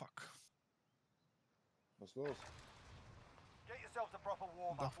 fuck. Was ist los? Get yourselves a proper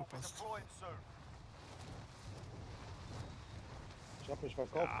warm-up. Dach We'll be verpasst. deploying soon. Ich habe mich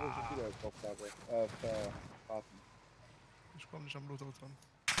verkauft, wo ich mich wieder gekauft habe. Verraten. Ich komme nicht am Looter dran.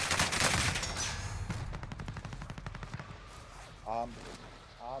 Armbrust.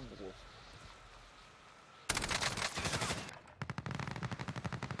 Armbrust.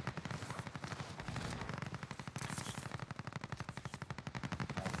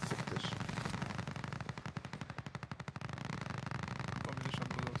 Ah, fick dich. Komm ich nicht am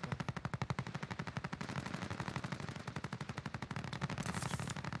Looter dran.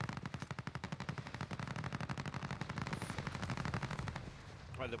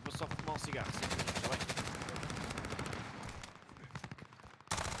 Olha, vou só fumar um cigarro, 5 minutos, está bem?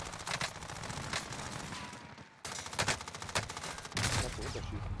 Kannst du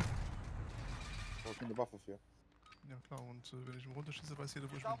runterschießen. Brauchst du eine Waffe für. Ja klar, und wenn ich ihn runterschieße, weiß jeder,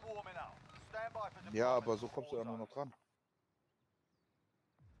 wo You're ich done bin. warming up. Stand by for deployment. Ja, aber so to kommst du ja nur Warzone. noch dran.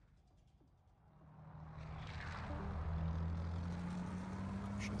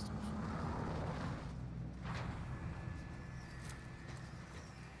 Scheiß drauf.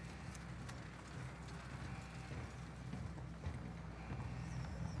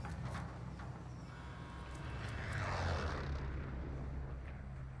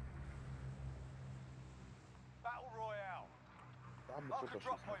 Battle Royale. Da muss Mark a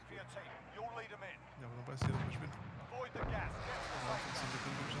drop runterschießen. point for your team. You'll lead them in. Ja, aber dann weiß jeder, wo ich bin. Avoid the gas. Get to the Ja, safe in 10 zone.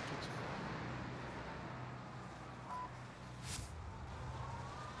 Sekunden bin ich dann tot.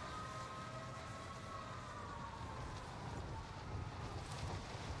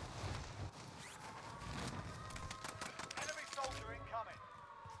 Enemy soldier incoming.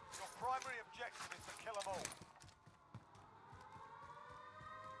 Your primary objective is to kill them all.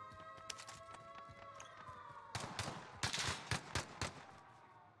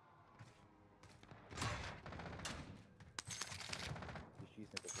 Die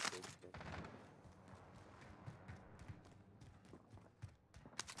schießen nicht auf das Bild.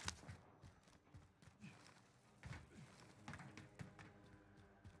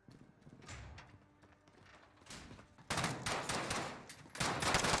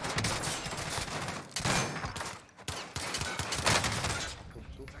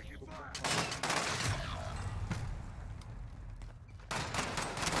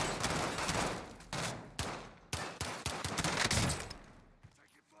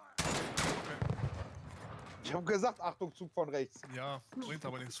 Ich hab gesagt, Achtung, Zug von rechts. Ja, bringt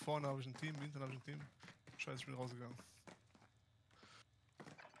aber nichts. Vorne habe ich ein Team, hinten habe ich ein Team. Scheiße, ich bin rausgegangen.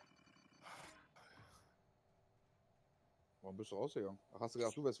 Warum bist du rausgegangen? Ach, hast du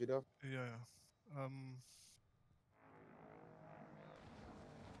gedacht, du wärst wieder? Ja.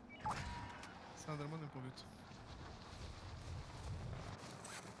 Sandra, manda um convite.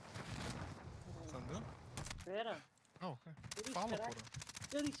 Sandra? Espera. Ah, ok. Eu disse, Fala, espera aí. porra.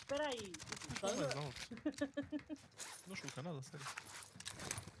 Eu disse, espera aí. Fala mais alto. Não escuta nada, sério.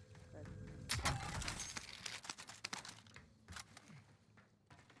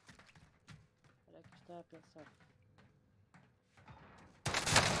 Espera que está a pensar.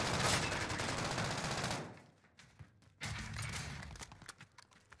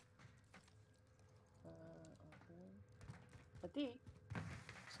 Ok. A ti?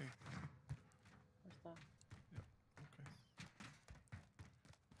 Sim, Mas está. ok.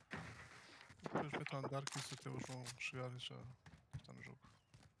 Depois vai estar a andar que isso até o João chegar e já está no jogo.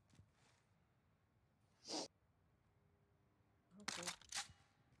 Ok.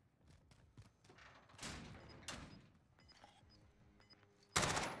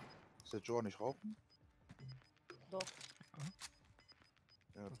 Ist der Joe nicht rauchen? Doch.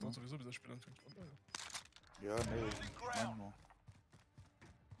 Ja, Das dauert sowieso, bis das Spiel anfängt. Von daher. ja nee, Losing ich ground. mein nur.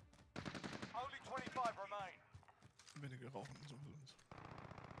 Only 25 remain. Weniger rauchen und so. Und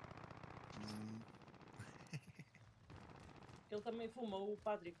Hm, Ele também fuma, o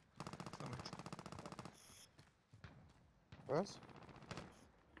Patrick. damit. Was?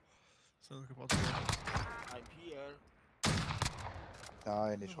 Sendo que pode ser. I'm here.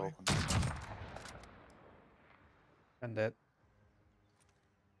 Nein, nicht Okay. rauchen. And that.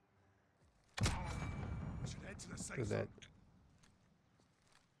 We should head to the To safe that. zone.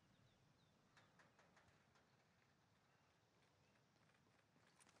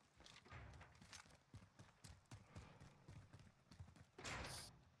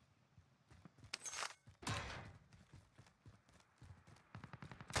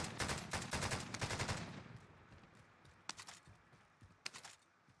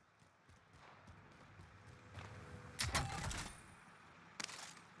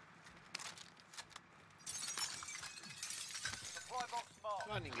 Supply box marked.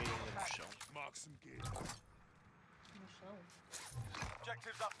 Não há ninguém ainda no chão. Mark some gear. No chão.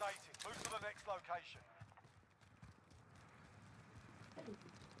 Objectives updated. Move to the next location.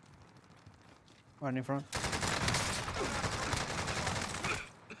 One in front.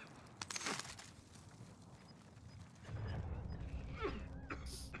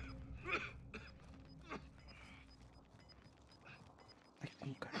 Ai, tem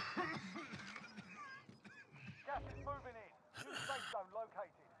um cara. Gas is moving in. New safe zone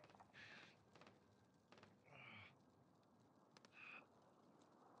located.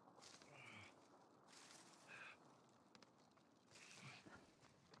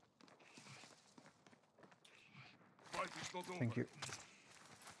 Right, it's not over. Thank you.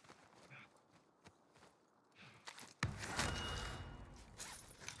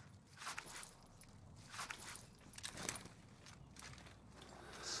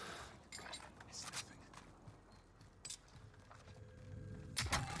 It's nothing.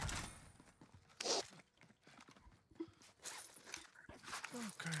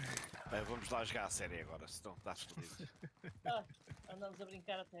 Ok. Bem, vamos lá jogar a série agora, senão estás fodido. Ah, andamos a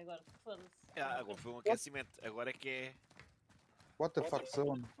brincar até agora. Foda-se. Agora foi um aquecimento, agora é que é. What the fuck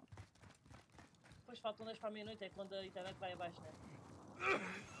zone? Depois faltam 10 para a meia-noite, é quando a internet vai abaixo, né?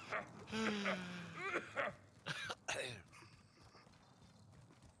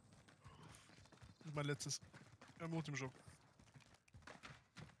 Malhetes. É o meu último jogo.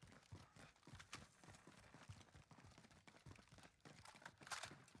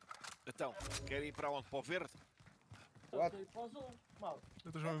 Então, quer ir para onde? Para o verde? What? Eu para o azul. Mal. Eu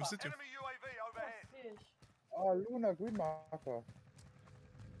estou no mesmo sítio. Enemy UAV overhead. Vocês. Ah, Luna, green marker.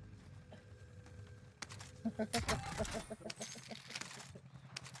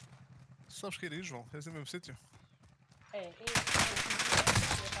 Sabes que ir aí, João? És no mesmo sítio? É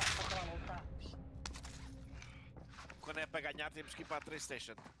para lá voltar. Quando é para ganhar, temos que ir para a train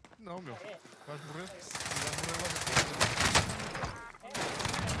station. Não, meu. É. Vais morrer. Vais morrer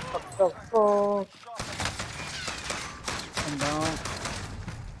logo. I'm down.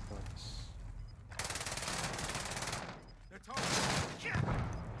 They're targeting.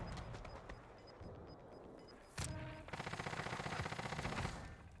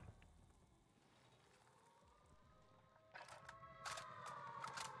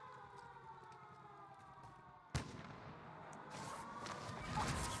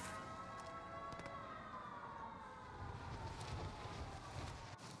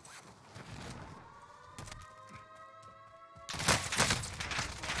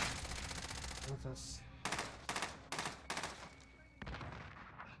 Foda-se.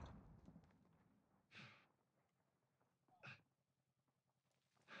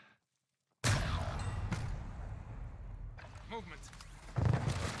 Movement.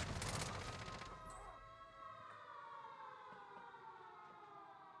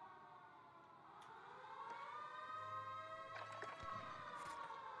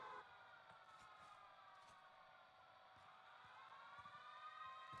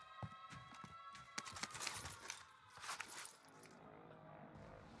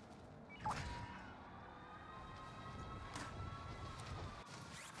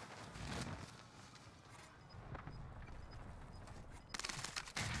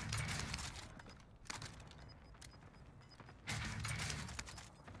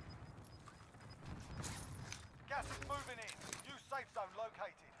 Gas is moving in. New safe zone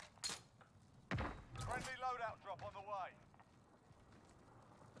located. Friendly loadout drop on the way.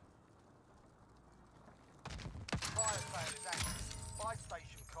 Fire sale is active. Buy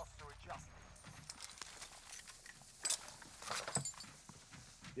station costs are adjusted.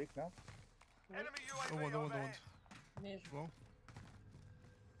 Gegner? Enemy UAV Aonde, aonde, overhead. aonde? Mesmo. João?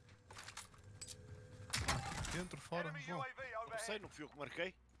 Dentro, fora, Enemy João. UAV Não sei, overhead. não fui eu que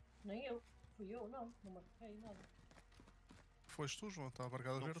marquei. Nem eu. Fui eu, não. Não marquei nada. Foste tu, João? Está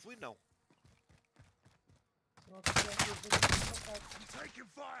marcado a Não verde. fui, não. Se não tivesse eu dizer que eu tinha marcado. I'm taking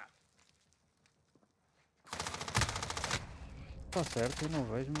fire. Está certo, eu não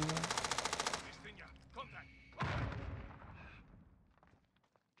vejo, mas. Distinguer. Contact.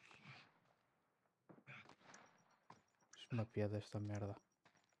 Isto uma piada esta merda.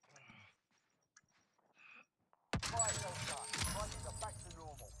 Fire sale done. Prices are back to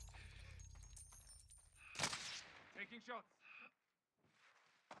normal. Taking shots.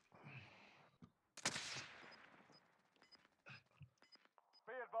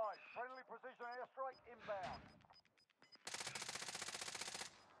 Be advised, friendly precision airstrike inbound.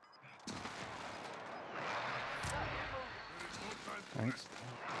 There is no time to Thanks. rest.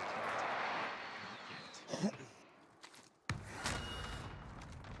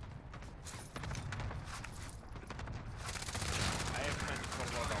 I have meant for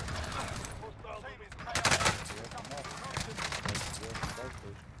loadout. Team is KO.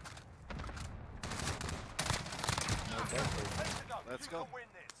 Let's You go. can win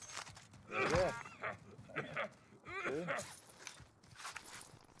this. Yeah. Schön.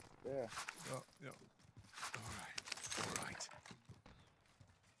 Yeah. Ja, ja. Alright. Alright.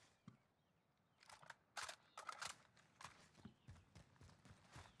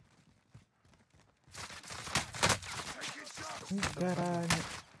 Taking shots. Caralho.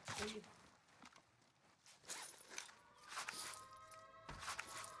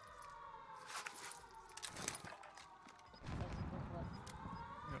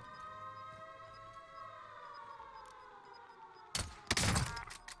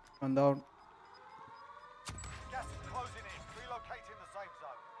 One down. Gas is closing in. Relocating the safe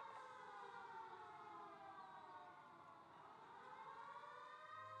zone.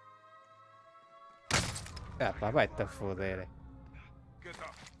 Ah pá, vai-te a foder. Get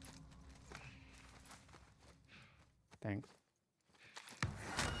up. Thanks.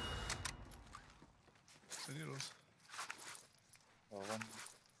 100 euros. Warum?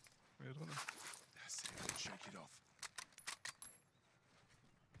 Meer dan. That's it. Shake it off.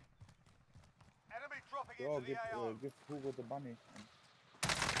 Enemy dropping So, into the AO. give Hugo the money.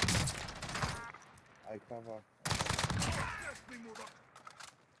 I cover. Bless me, mother.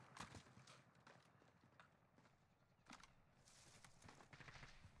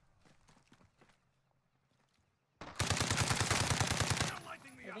 You're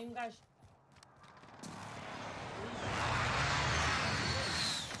lighting me Eu up. dei um gajo.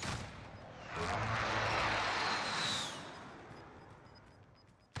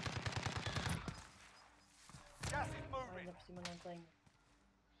 Gas is Ai, moving. ainda por cima não tenho.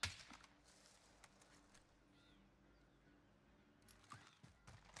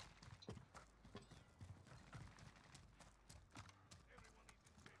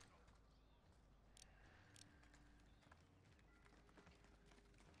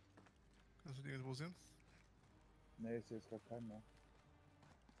 Kan ze dingen wel zien? Nee, ich sehe jetzt gerade keinen mehr.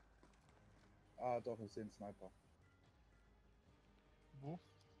 Ah, doch, ich sehe einen Sniper. Wo?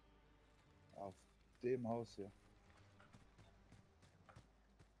 Auf dem Haus hier.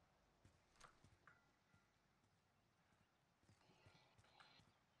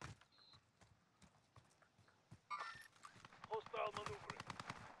 Hostile maneuvering.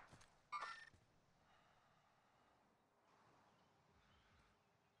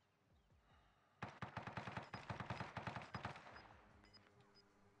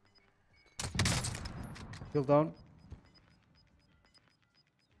 Kill down.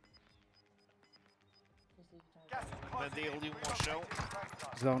 Gas is closing Mandei in. ali um ao chão. Relocating the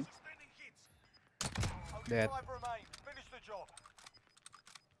safe zone. Zone. Sustaining hits. Only Dead. 5 remain. Finish the job.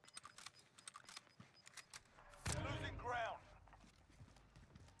 You're losing ground.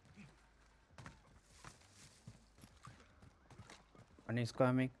 One is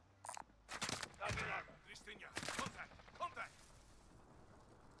coming. Tagging out. Distinguer. Contact. Contact.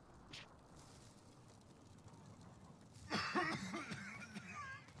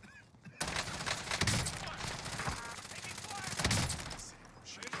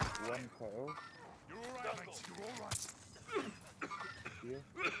 One KO. You're alright, mate. You're alright. Hier.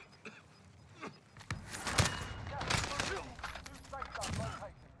 New safe zone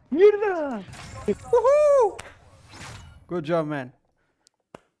located. Mierda! Woohoo! Good job, man.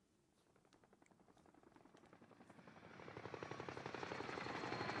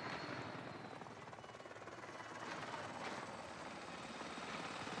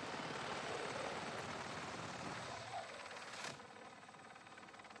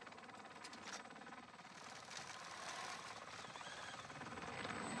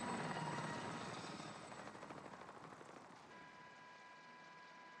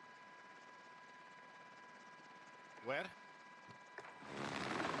 Where?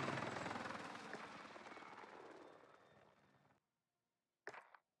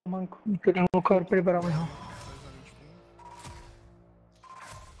 Manco, não tem um local preparado mais não. 2 amigos por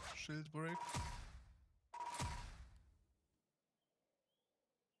Shield break.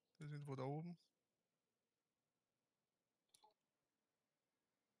 Wir sind wo da oben.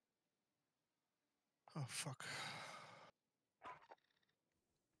 Ah, fuck.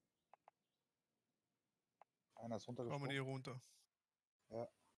 Einer ist Kommen wir runtergesprungen. hier runter.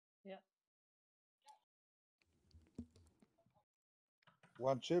 Ja.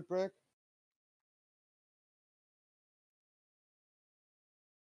 One chill break.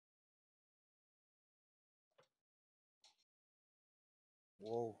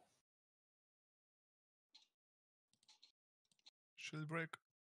 Wow. Shield break.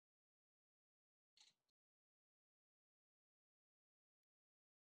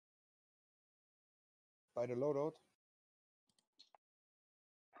 Beide Loadout.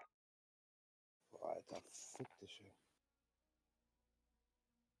 Boah, Alter, fick dich, ey.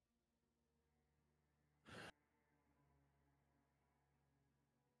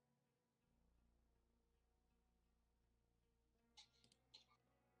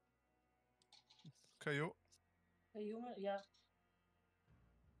 Caiu. Aí uma, já.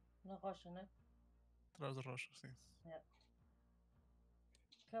 Na rocha, né? Atrás da rocha, sim.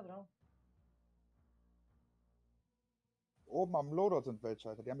 Cabrão. Oben am Loadout sind welche,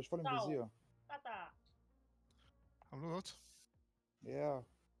 Alter. Die haben mich voll im Tau. Visier. Ah tá. Haben wir dort? Ja,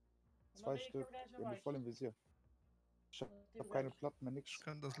 zwei Mandei aquele Stück. gajo Die haben mich abaixo. voll im Visier. Ich Teve hab keine gajo. Platten mehr, Ich nix.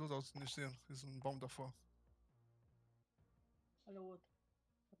 kann das Loadout nicht sehen. Hier ist ein Baum davor. Olha o outro.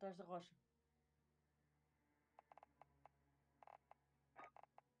 Atrás da rocha.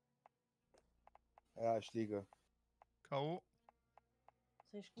 Ja, ich liege. K.O.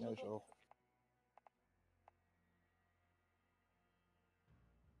 Sem escudo. Ja, ich auch.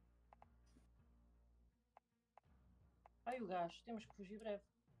 Ai o gajo. Temos que fugir breve.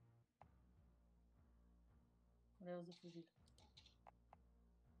 Olha eles a fugir.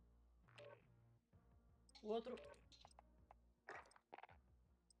 O outro.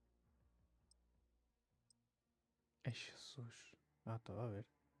 Ai, Jesus. Ah, estava a ver.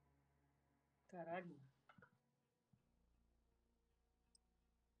 Caralho.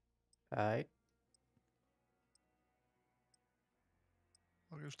 Ai.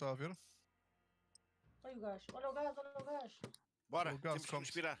 Alguém está a ver? Ai o gajo. Olha o gajo, olha o gajo. Bora, O gás temos que kommt.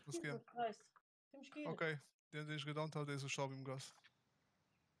 respirar. Das gehen. Jesus Christ. Temos que ir. Okay. Den ich gedownt habe, der ist gestorben im Gas.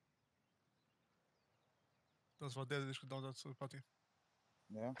 Das war der ich gedownt hat zur Party.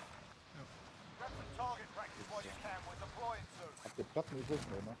 Ja. Grab some target practice while you can. We're deploying soon. Habt ihr Platten übrig?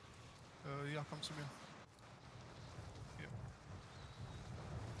 Nee, ne? Ja, komm zu mir. Hier.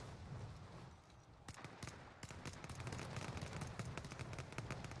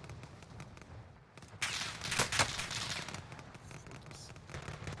 Fotos.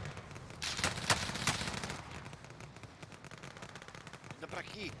 Anda para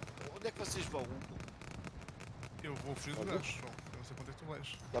aqui. Onde é que vocês vão? Eu vou fugir do gajo, João. Eu não sei quando é que tu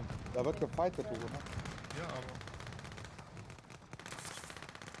vais. Da wird gefightet, Hugo, ne? Ja, aber.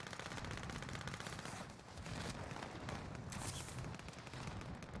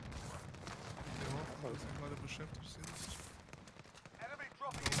 Ja, wir sind gerade beschäftigt sind. Enemy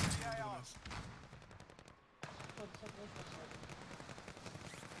dropping into the AR. Anderes. Pode ser dois passados.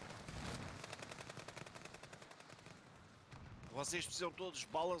 Vocês precisam todos de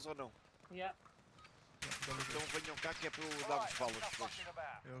balas ou não? Já. Ja, da Então venham cá que é para eu Right, dar-vos balas enough depois. fucking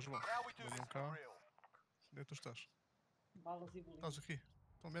about. É o João. Now we do Venham this cá. for real. Onde é que tu estás? Balas e bolinhos. Estás aqui.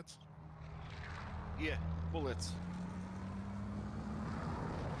 Então mete. Yeah, bullets.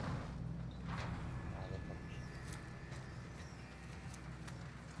 Ah, das hab ich.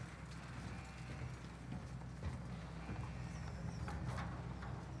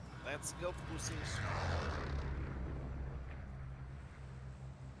 Let's go, pussies.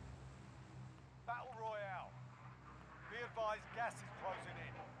 Battle Royale. Be advised, gas is closing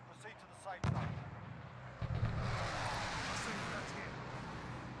in. Proceed to the safe zone.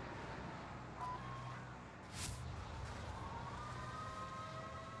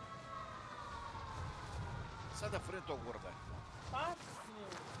 Sai da frente, ó gorda. Pá,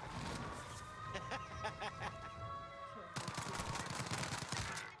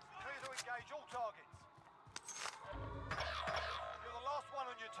 Clear to engage all targets. You're the last one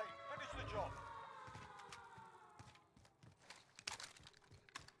on your team. Finish the job.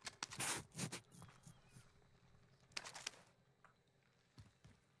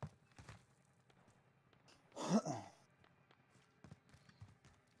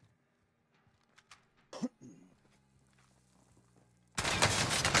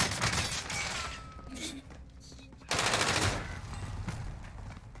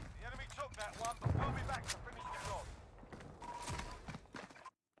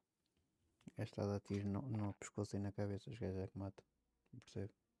 gajo está a dar tiro no pescoço e na cabeça, os gajos é que matam. Não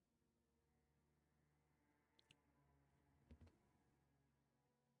percebo.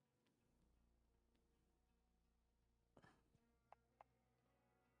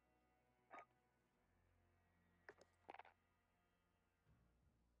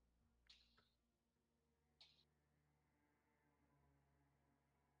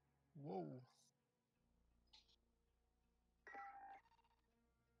 Uou!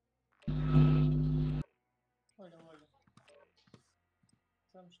 Olha, olha.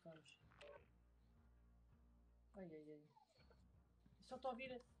 Estamos. Ai, ai, ai. Só estou a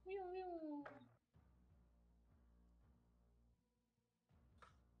ouvir.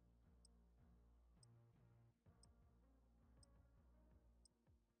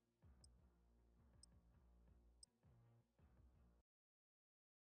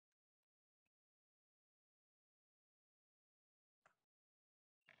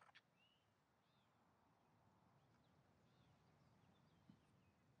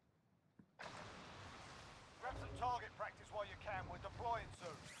 Grab some target practice while you can. We're deploying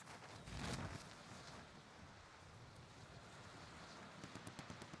soon.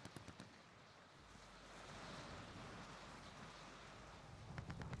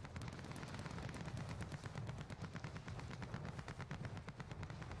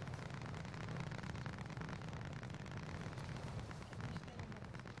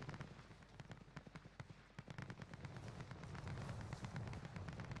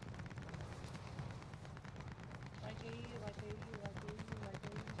 Vai cair.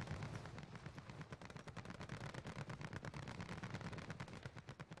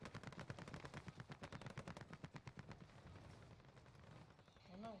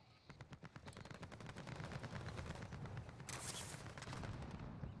 Ou não?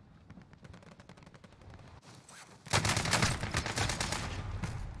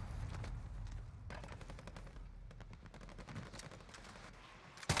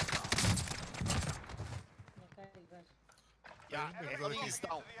 Não cai, gajo. Yeah, Enemy ele is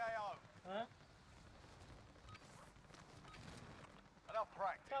down. To the AO. Hã? Enough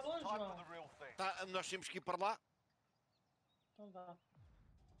practice. Tá bom, Time for João. the real thing. Tá, nós temos que ir para lá. Então vá.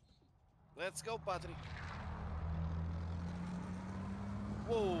 Let's go, Patrick.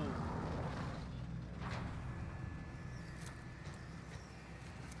 Uou!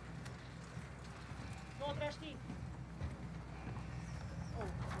 Estão atrás de ti. Oh.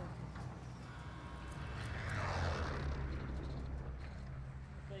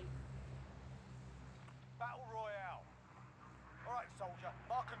 Ok. Battle Royale. All right, soldier.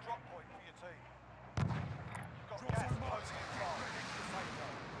 Mark a drop point for your team. You've got Drop gas zone marked. closing in fast. Get to the safe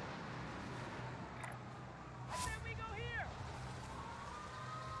zone.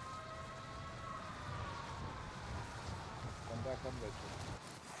 Come back, come back.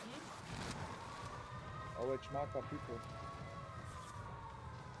 Oh, which mark are people?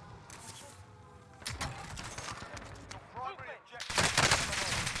 Your primary objective is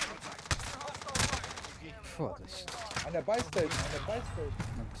to Foda-se. An der Beistation.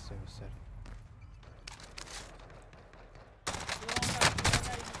 Não percebo, sério.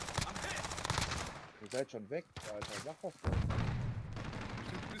 Ihr seid schon weg, Alter. Sag was doch.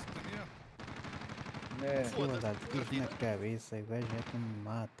 Isto por isso que tinha. Nee. Estou a dar tiros na cabeça e o gajo é que me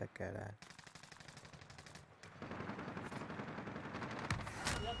mata, caralho.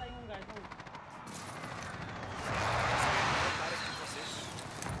 Já tem um gajo. Para aqui vocês.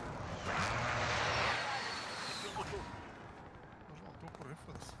 Aquilo matou. Mas não, estou a correr,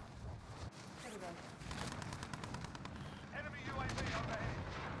 foda-se. É verdade. enemy UAV overhead.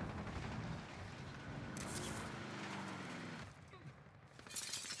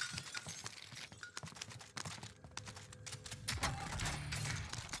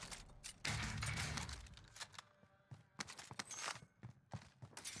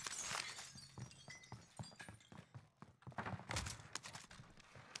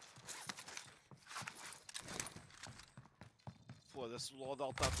 Foda-se, o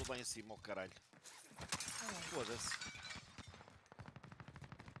loadout está tudo lá em cima, o caralho. Foda-se.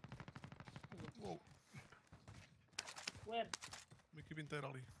 Uou! Where? Uma equipe inteira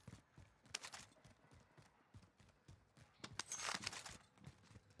ali.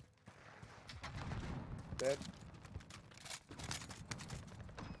 Dead.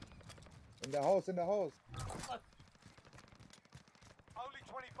 In der Haus. Only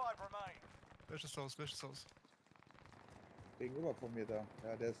 25 remain. Fecha Souls. Gegenüber von mir da.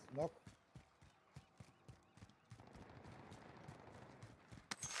 Ja, der ist knock.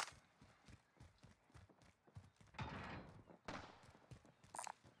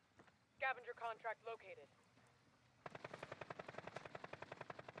 Scavenger contract located.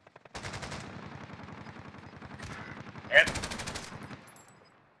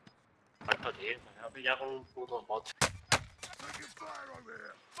 Vai perder, mano. Eu brilhava um dos bots. Taking fire over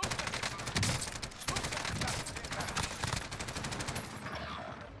here.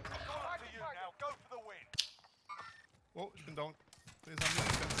 Up to you now. Go for the win. Oh, ich bin down. Da ist ein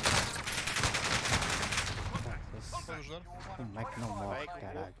Fenster. Pode ajudar? Como é que não morre,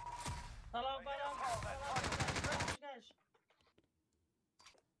 caralho? Vai lá, vai lá, vai lá. Os gajos.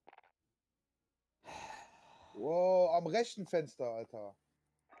 Wow, am rechten Fenster, Alter.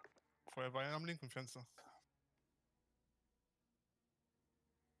 Vorher war er am linken Fenster.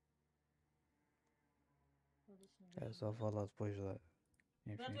 É só falar depois da.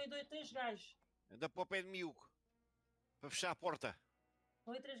 Já Enfim. estão aí 3 gajos. Anda para o pé de miúco. Para fechar a porta.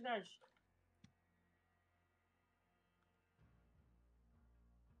 Estão aí 3 gajos.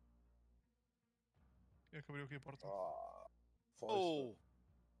 Quem é que abriu aqui a porta? Ah, Fäuste. Oh!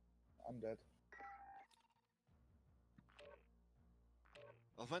 I'm dead.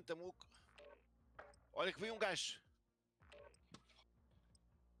 Levanta, muco. Olha que veio um gajo.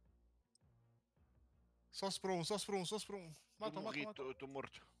 Só se por um, só se por um, só se por um. Mata, Estou mata, morrido, mata. estou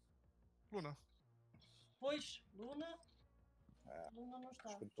morto. Luna. Pois, Luna. É. Luna não está.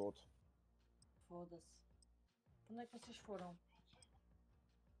 Ich bin tot. Foda-se. Onde é que vocês foram?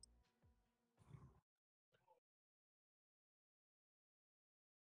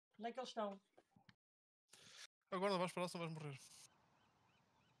 Onde é que eles estão? Agora não vais parar, senão vais morrer.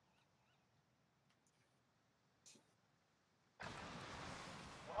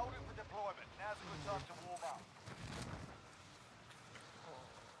 We're holding for deployment. Now's a good time to warm up.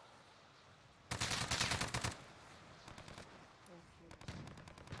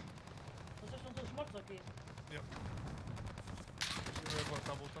 Vocês estão todos mortos aqui? Agora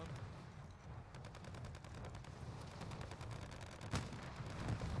está a voltar.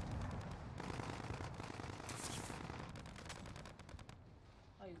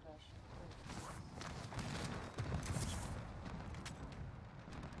 Ai, o gajo.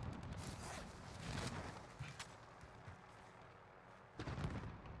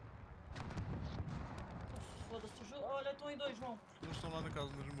 Foda-se, o jogo. Olha, estão aí 2, João. Eles estão lá na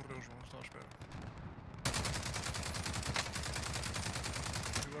casa, mas morreu, João. Estão à espera.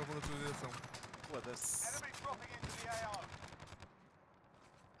 E agora vou na tua direção. Foda-se. Enemy dropping into the AO.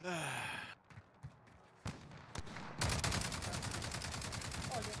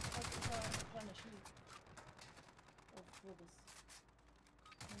 Olha, já nasci. Oh, foda-se.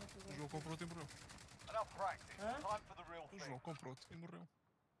 Onde é que eu O vou? João comprou-te e morreu. Enough practice. Huh? Time for the real O thing. João comprou-te e morreu.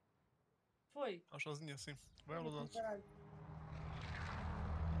 Foi? Estás sozinha, sim. Vai aos Olha, lados. caralho.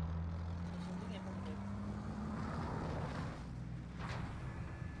 Mas não ninguém vai morrer.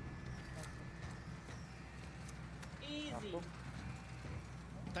 Easy. Achtung.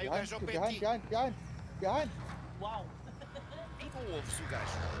 Tem o Behind, gajo ao pé de behind, ti. behind, behind, behind. Uau. E não ouve-se o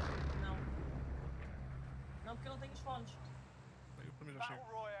gajo. Não. Não, porque eu não tenho os fones. Bem, eu para mim já Battle chego.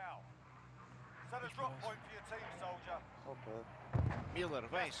 Royale. Set a drop point for your team, soldier. Okay. Miller,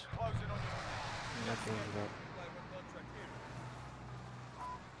 vens. Closing on you. Já estou a jogar.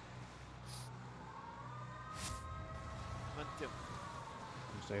 Quanto tempo?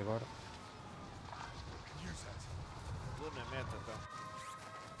 Não sei agora. Estou na meta, então.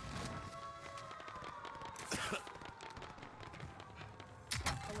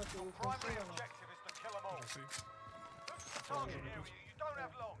 Fala tu, Primary funciona. objective is to kill them all. Já sei. Move to the target area. You don't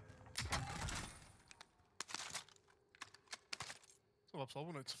have long. Então vá pessoal,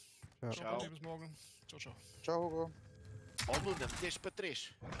 boa noite. Tchau. Tchau. Vemos morgen. Tchau, tchau. Ciao, Hugo. Ó Luna, meteste para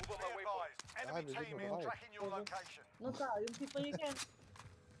 3. Be advised. Enemy wir sind team noch is live. tracking your location. Não está, eu meti play again.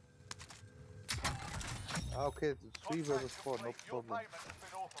 Ah, okay, 3 versus Contract 4, no complete. Your problem. payment has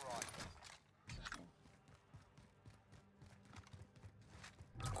been authorized.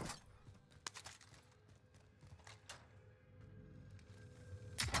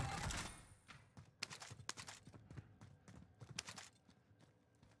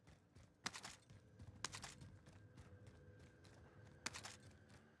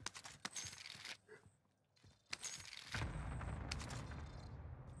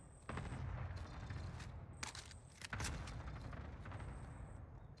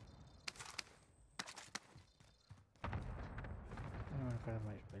 Não é um cara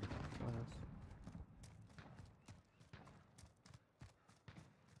mais velho. Foda-se.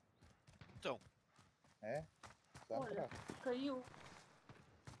 Então, Hä? Olha, Sandra? caiu.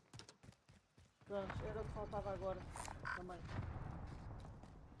 Pronto, era o que faltava agora. Também.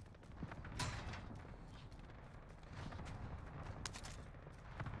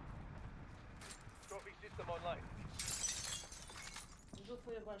 Trophy system online. O jogo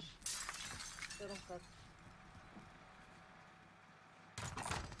foi abaixo. Espera um bocado.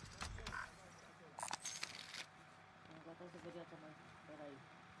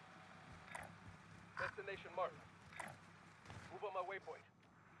 Destination marked. Move on my waypoint.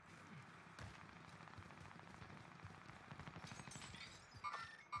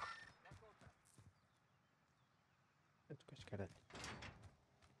 Caralho.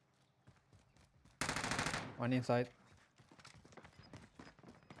 One inside.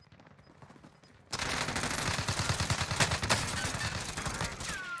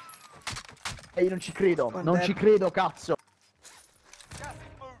 Io non ci credo, non ci credo, cazzo! Gas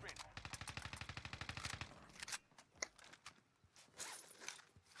is moving.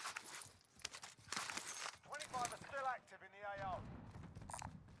 Twenty-five are still active in the AO.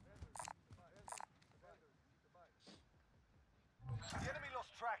 The enemy lost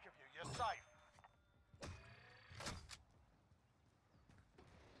track of you. You're safe.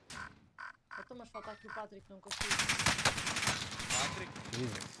 Então, mas falta aqui o Patrick, não consigo. Patrick,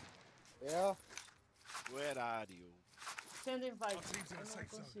 Jesus. Yeah. where are you? Send invite. Eu não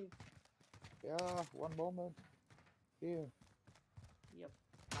consigo. Yeah, one moment. Here. Yep.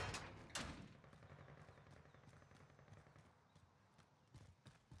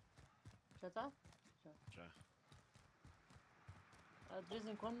 Já está? Já. De vez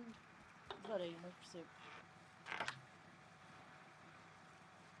em quando varei, não percebo.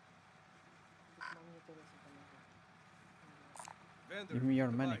 Vou tomar a minha cabeça também. Give me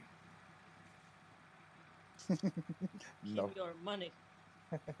your money. No. Give your money.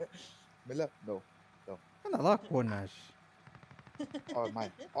 Miller? No. Anda lá, conas. All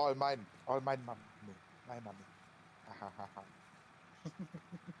mine. All mine. All mine money. My money. Ha ha ha ha.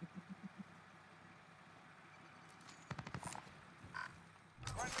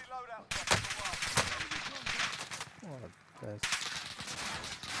 Friendly loadout drop on the way. What the...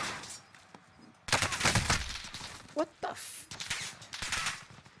 What the f...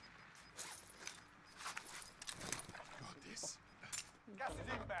 Gas is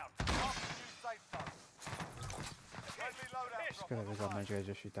inbound. Mark the new safe zone. Friendly loadout drop Cada on vez the há way. mais gajos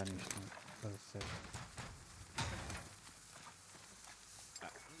a chutar nisto, não? Pode ser.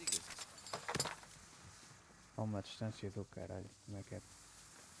 Não digas isso. Há uma distância do caralho. Como é que é?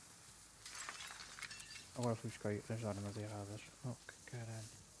 Agora fui buscar as armas erradas. Oh, que caralho.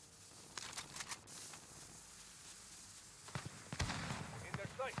 In their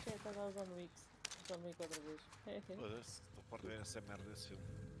sight. Quem está a dar os John Wicks? John Wick outra vez. Foda-se, estou por ver essa merda desse filme.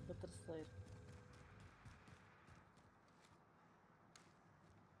 O terceiro.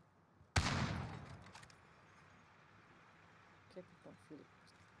 Capitão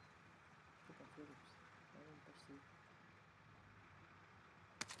Phillips. Capitão Phillips. É um parecido.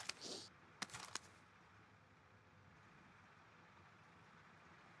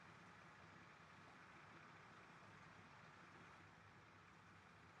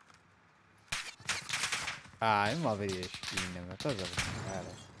 Ah, eu mal veio a esquina, meu. Estás a brincar?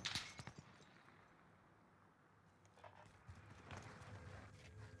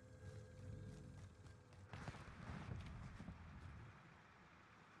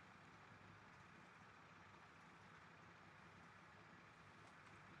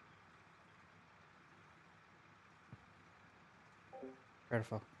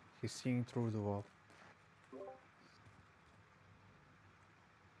 Careful. He's seeing through the wall.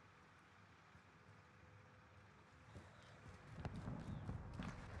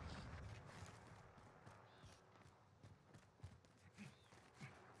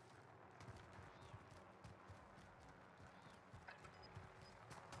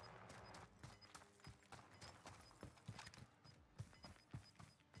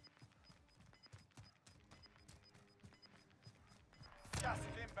 Gas is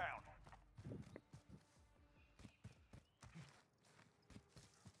inbound.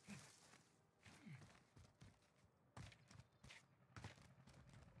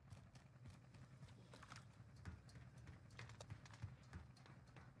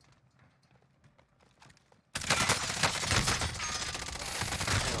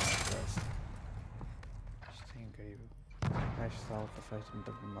 Isto é incrível. Gajo salta, faz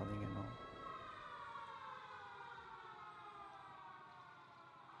muita bombadinha, não.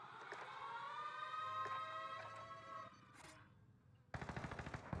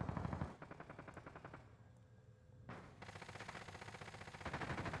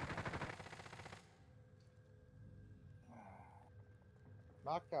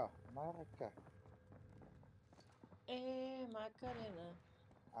 Marca. É Macarena.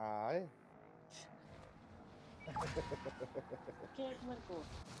 Ai. Quem é que marcou?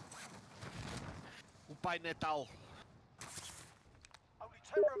 O Pai Natal. Only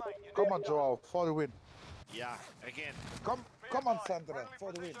 10 remain. You're Come on, nearly Joao, for the win. Yeah, again. Come on, Sandra, Friendly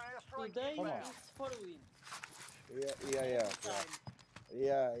for the win. precision airstrike Today Come on. is for win. Yeah. Time.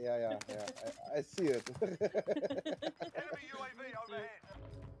 Yeah. I see it. Enemy UAV overhead.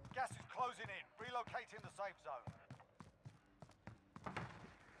 Gas is closing in. Relocating the safe zone.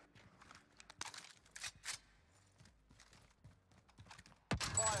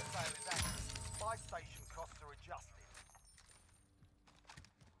 Fire sale is active. Buy station costs are adjusted.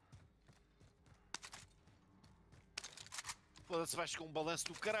 Foda-se, vais com um balanço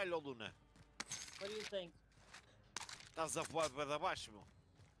do caralho, ó Luna. What do you think? Estás a voar de abaixo, meu.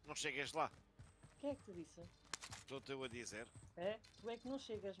 Não chegas lá. Quem é que te disse? Estou-te eu a dizer. É? Tu é que não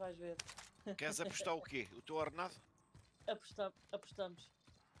chegas, vais ver. Queres apostar o quê? O teu ordenado? Apostamos.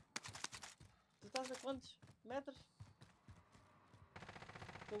 Tu estás a quantos metros?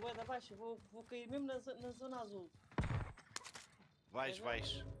 Estou bué de abaixo, vou cair mesmo na zona azul. Vais.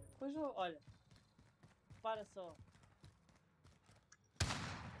 Pois vou, olha. Para só.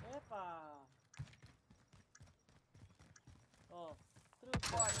 Epá! Ó, truque.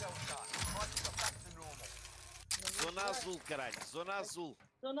 Fire sale done. Prices are back to normal. Zona azul, caralho. Zona azul.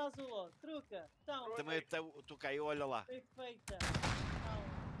 Zona azul, ó. Truca. Então. Também tu caiu, olha lá. Perfeita.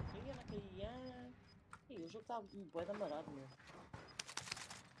 Então. Caía, não caía. Ih, o jogo está bué de amarado, meu.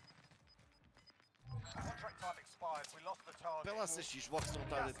 Contract time expired. We lost the target. Vê lá se a Xbox não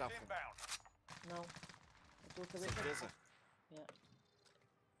está a Gas deitar is fundo. inbound. Não. A tua cabeça. Certeza? Yeah.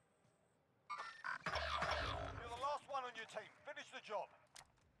 You're the last one on your team. Finish the job.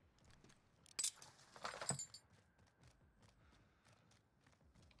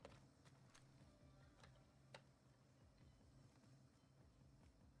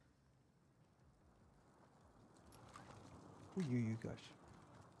 Ui, gajo.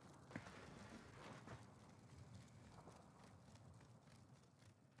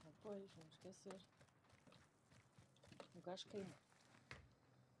 Pois, não esquecer. O gajo queima.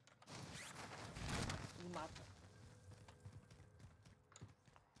 E mata.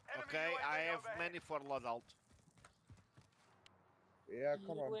 Enemy Ok, I UAV have overhead. many for loadout. Yeah,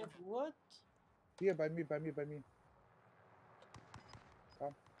 come You on. have what? Here, by me.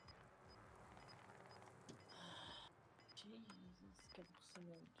 Come. Jesus, que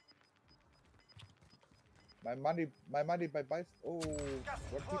aborrecimento. My money by buys. Oh, Gas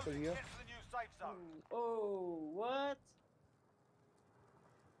is what people closing. here? Get to the new safe zone. Oh, what?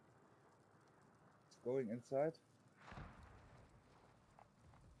 It's going inside.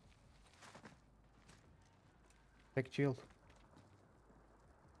 Take shield.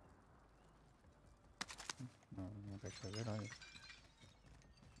 Não quero fazer nada.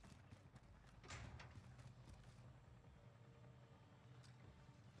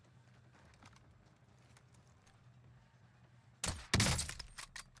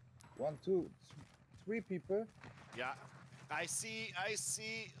 One, two, three people. Yeah. I see.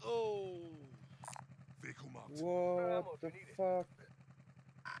 Oh. Vehicle marked. What the fuck?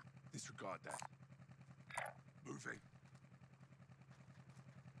 Disregard that. Moving.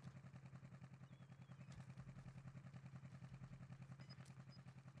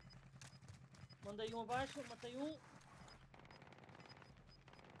 Mandei um abaixo, matei um.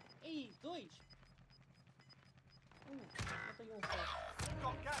 Ih, dois! Matei um só.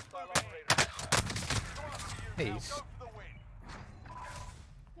 Got gas moving in. É isso. Go for the win.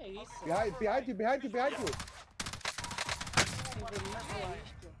 É isso. Behind you. É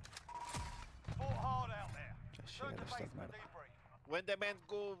isto. Fought hard out there. Já Turn chega to desta base for merda. debrief. When the man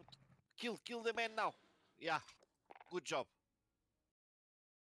go, kill the man now. Yeah. Good job.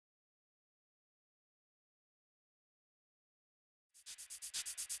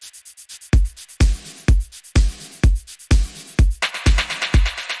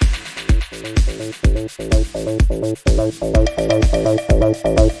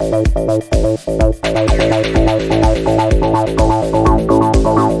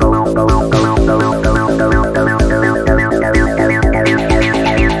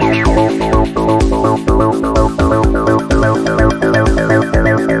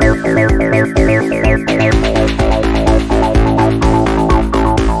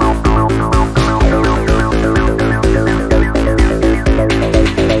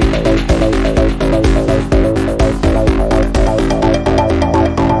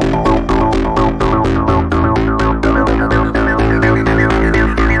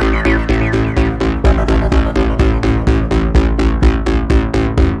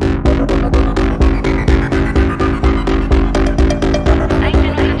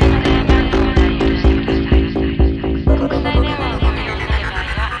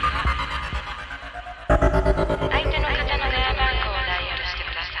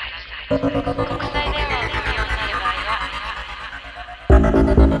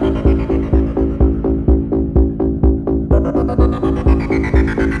 Thank you.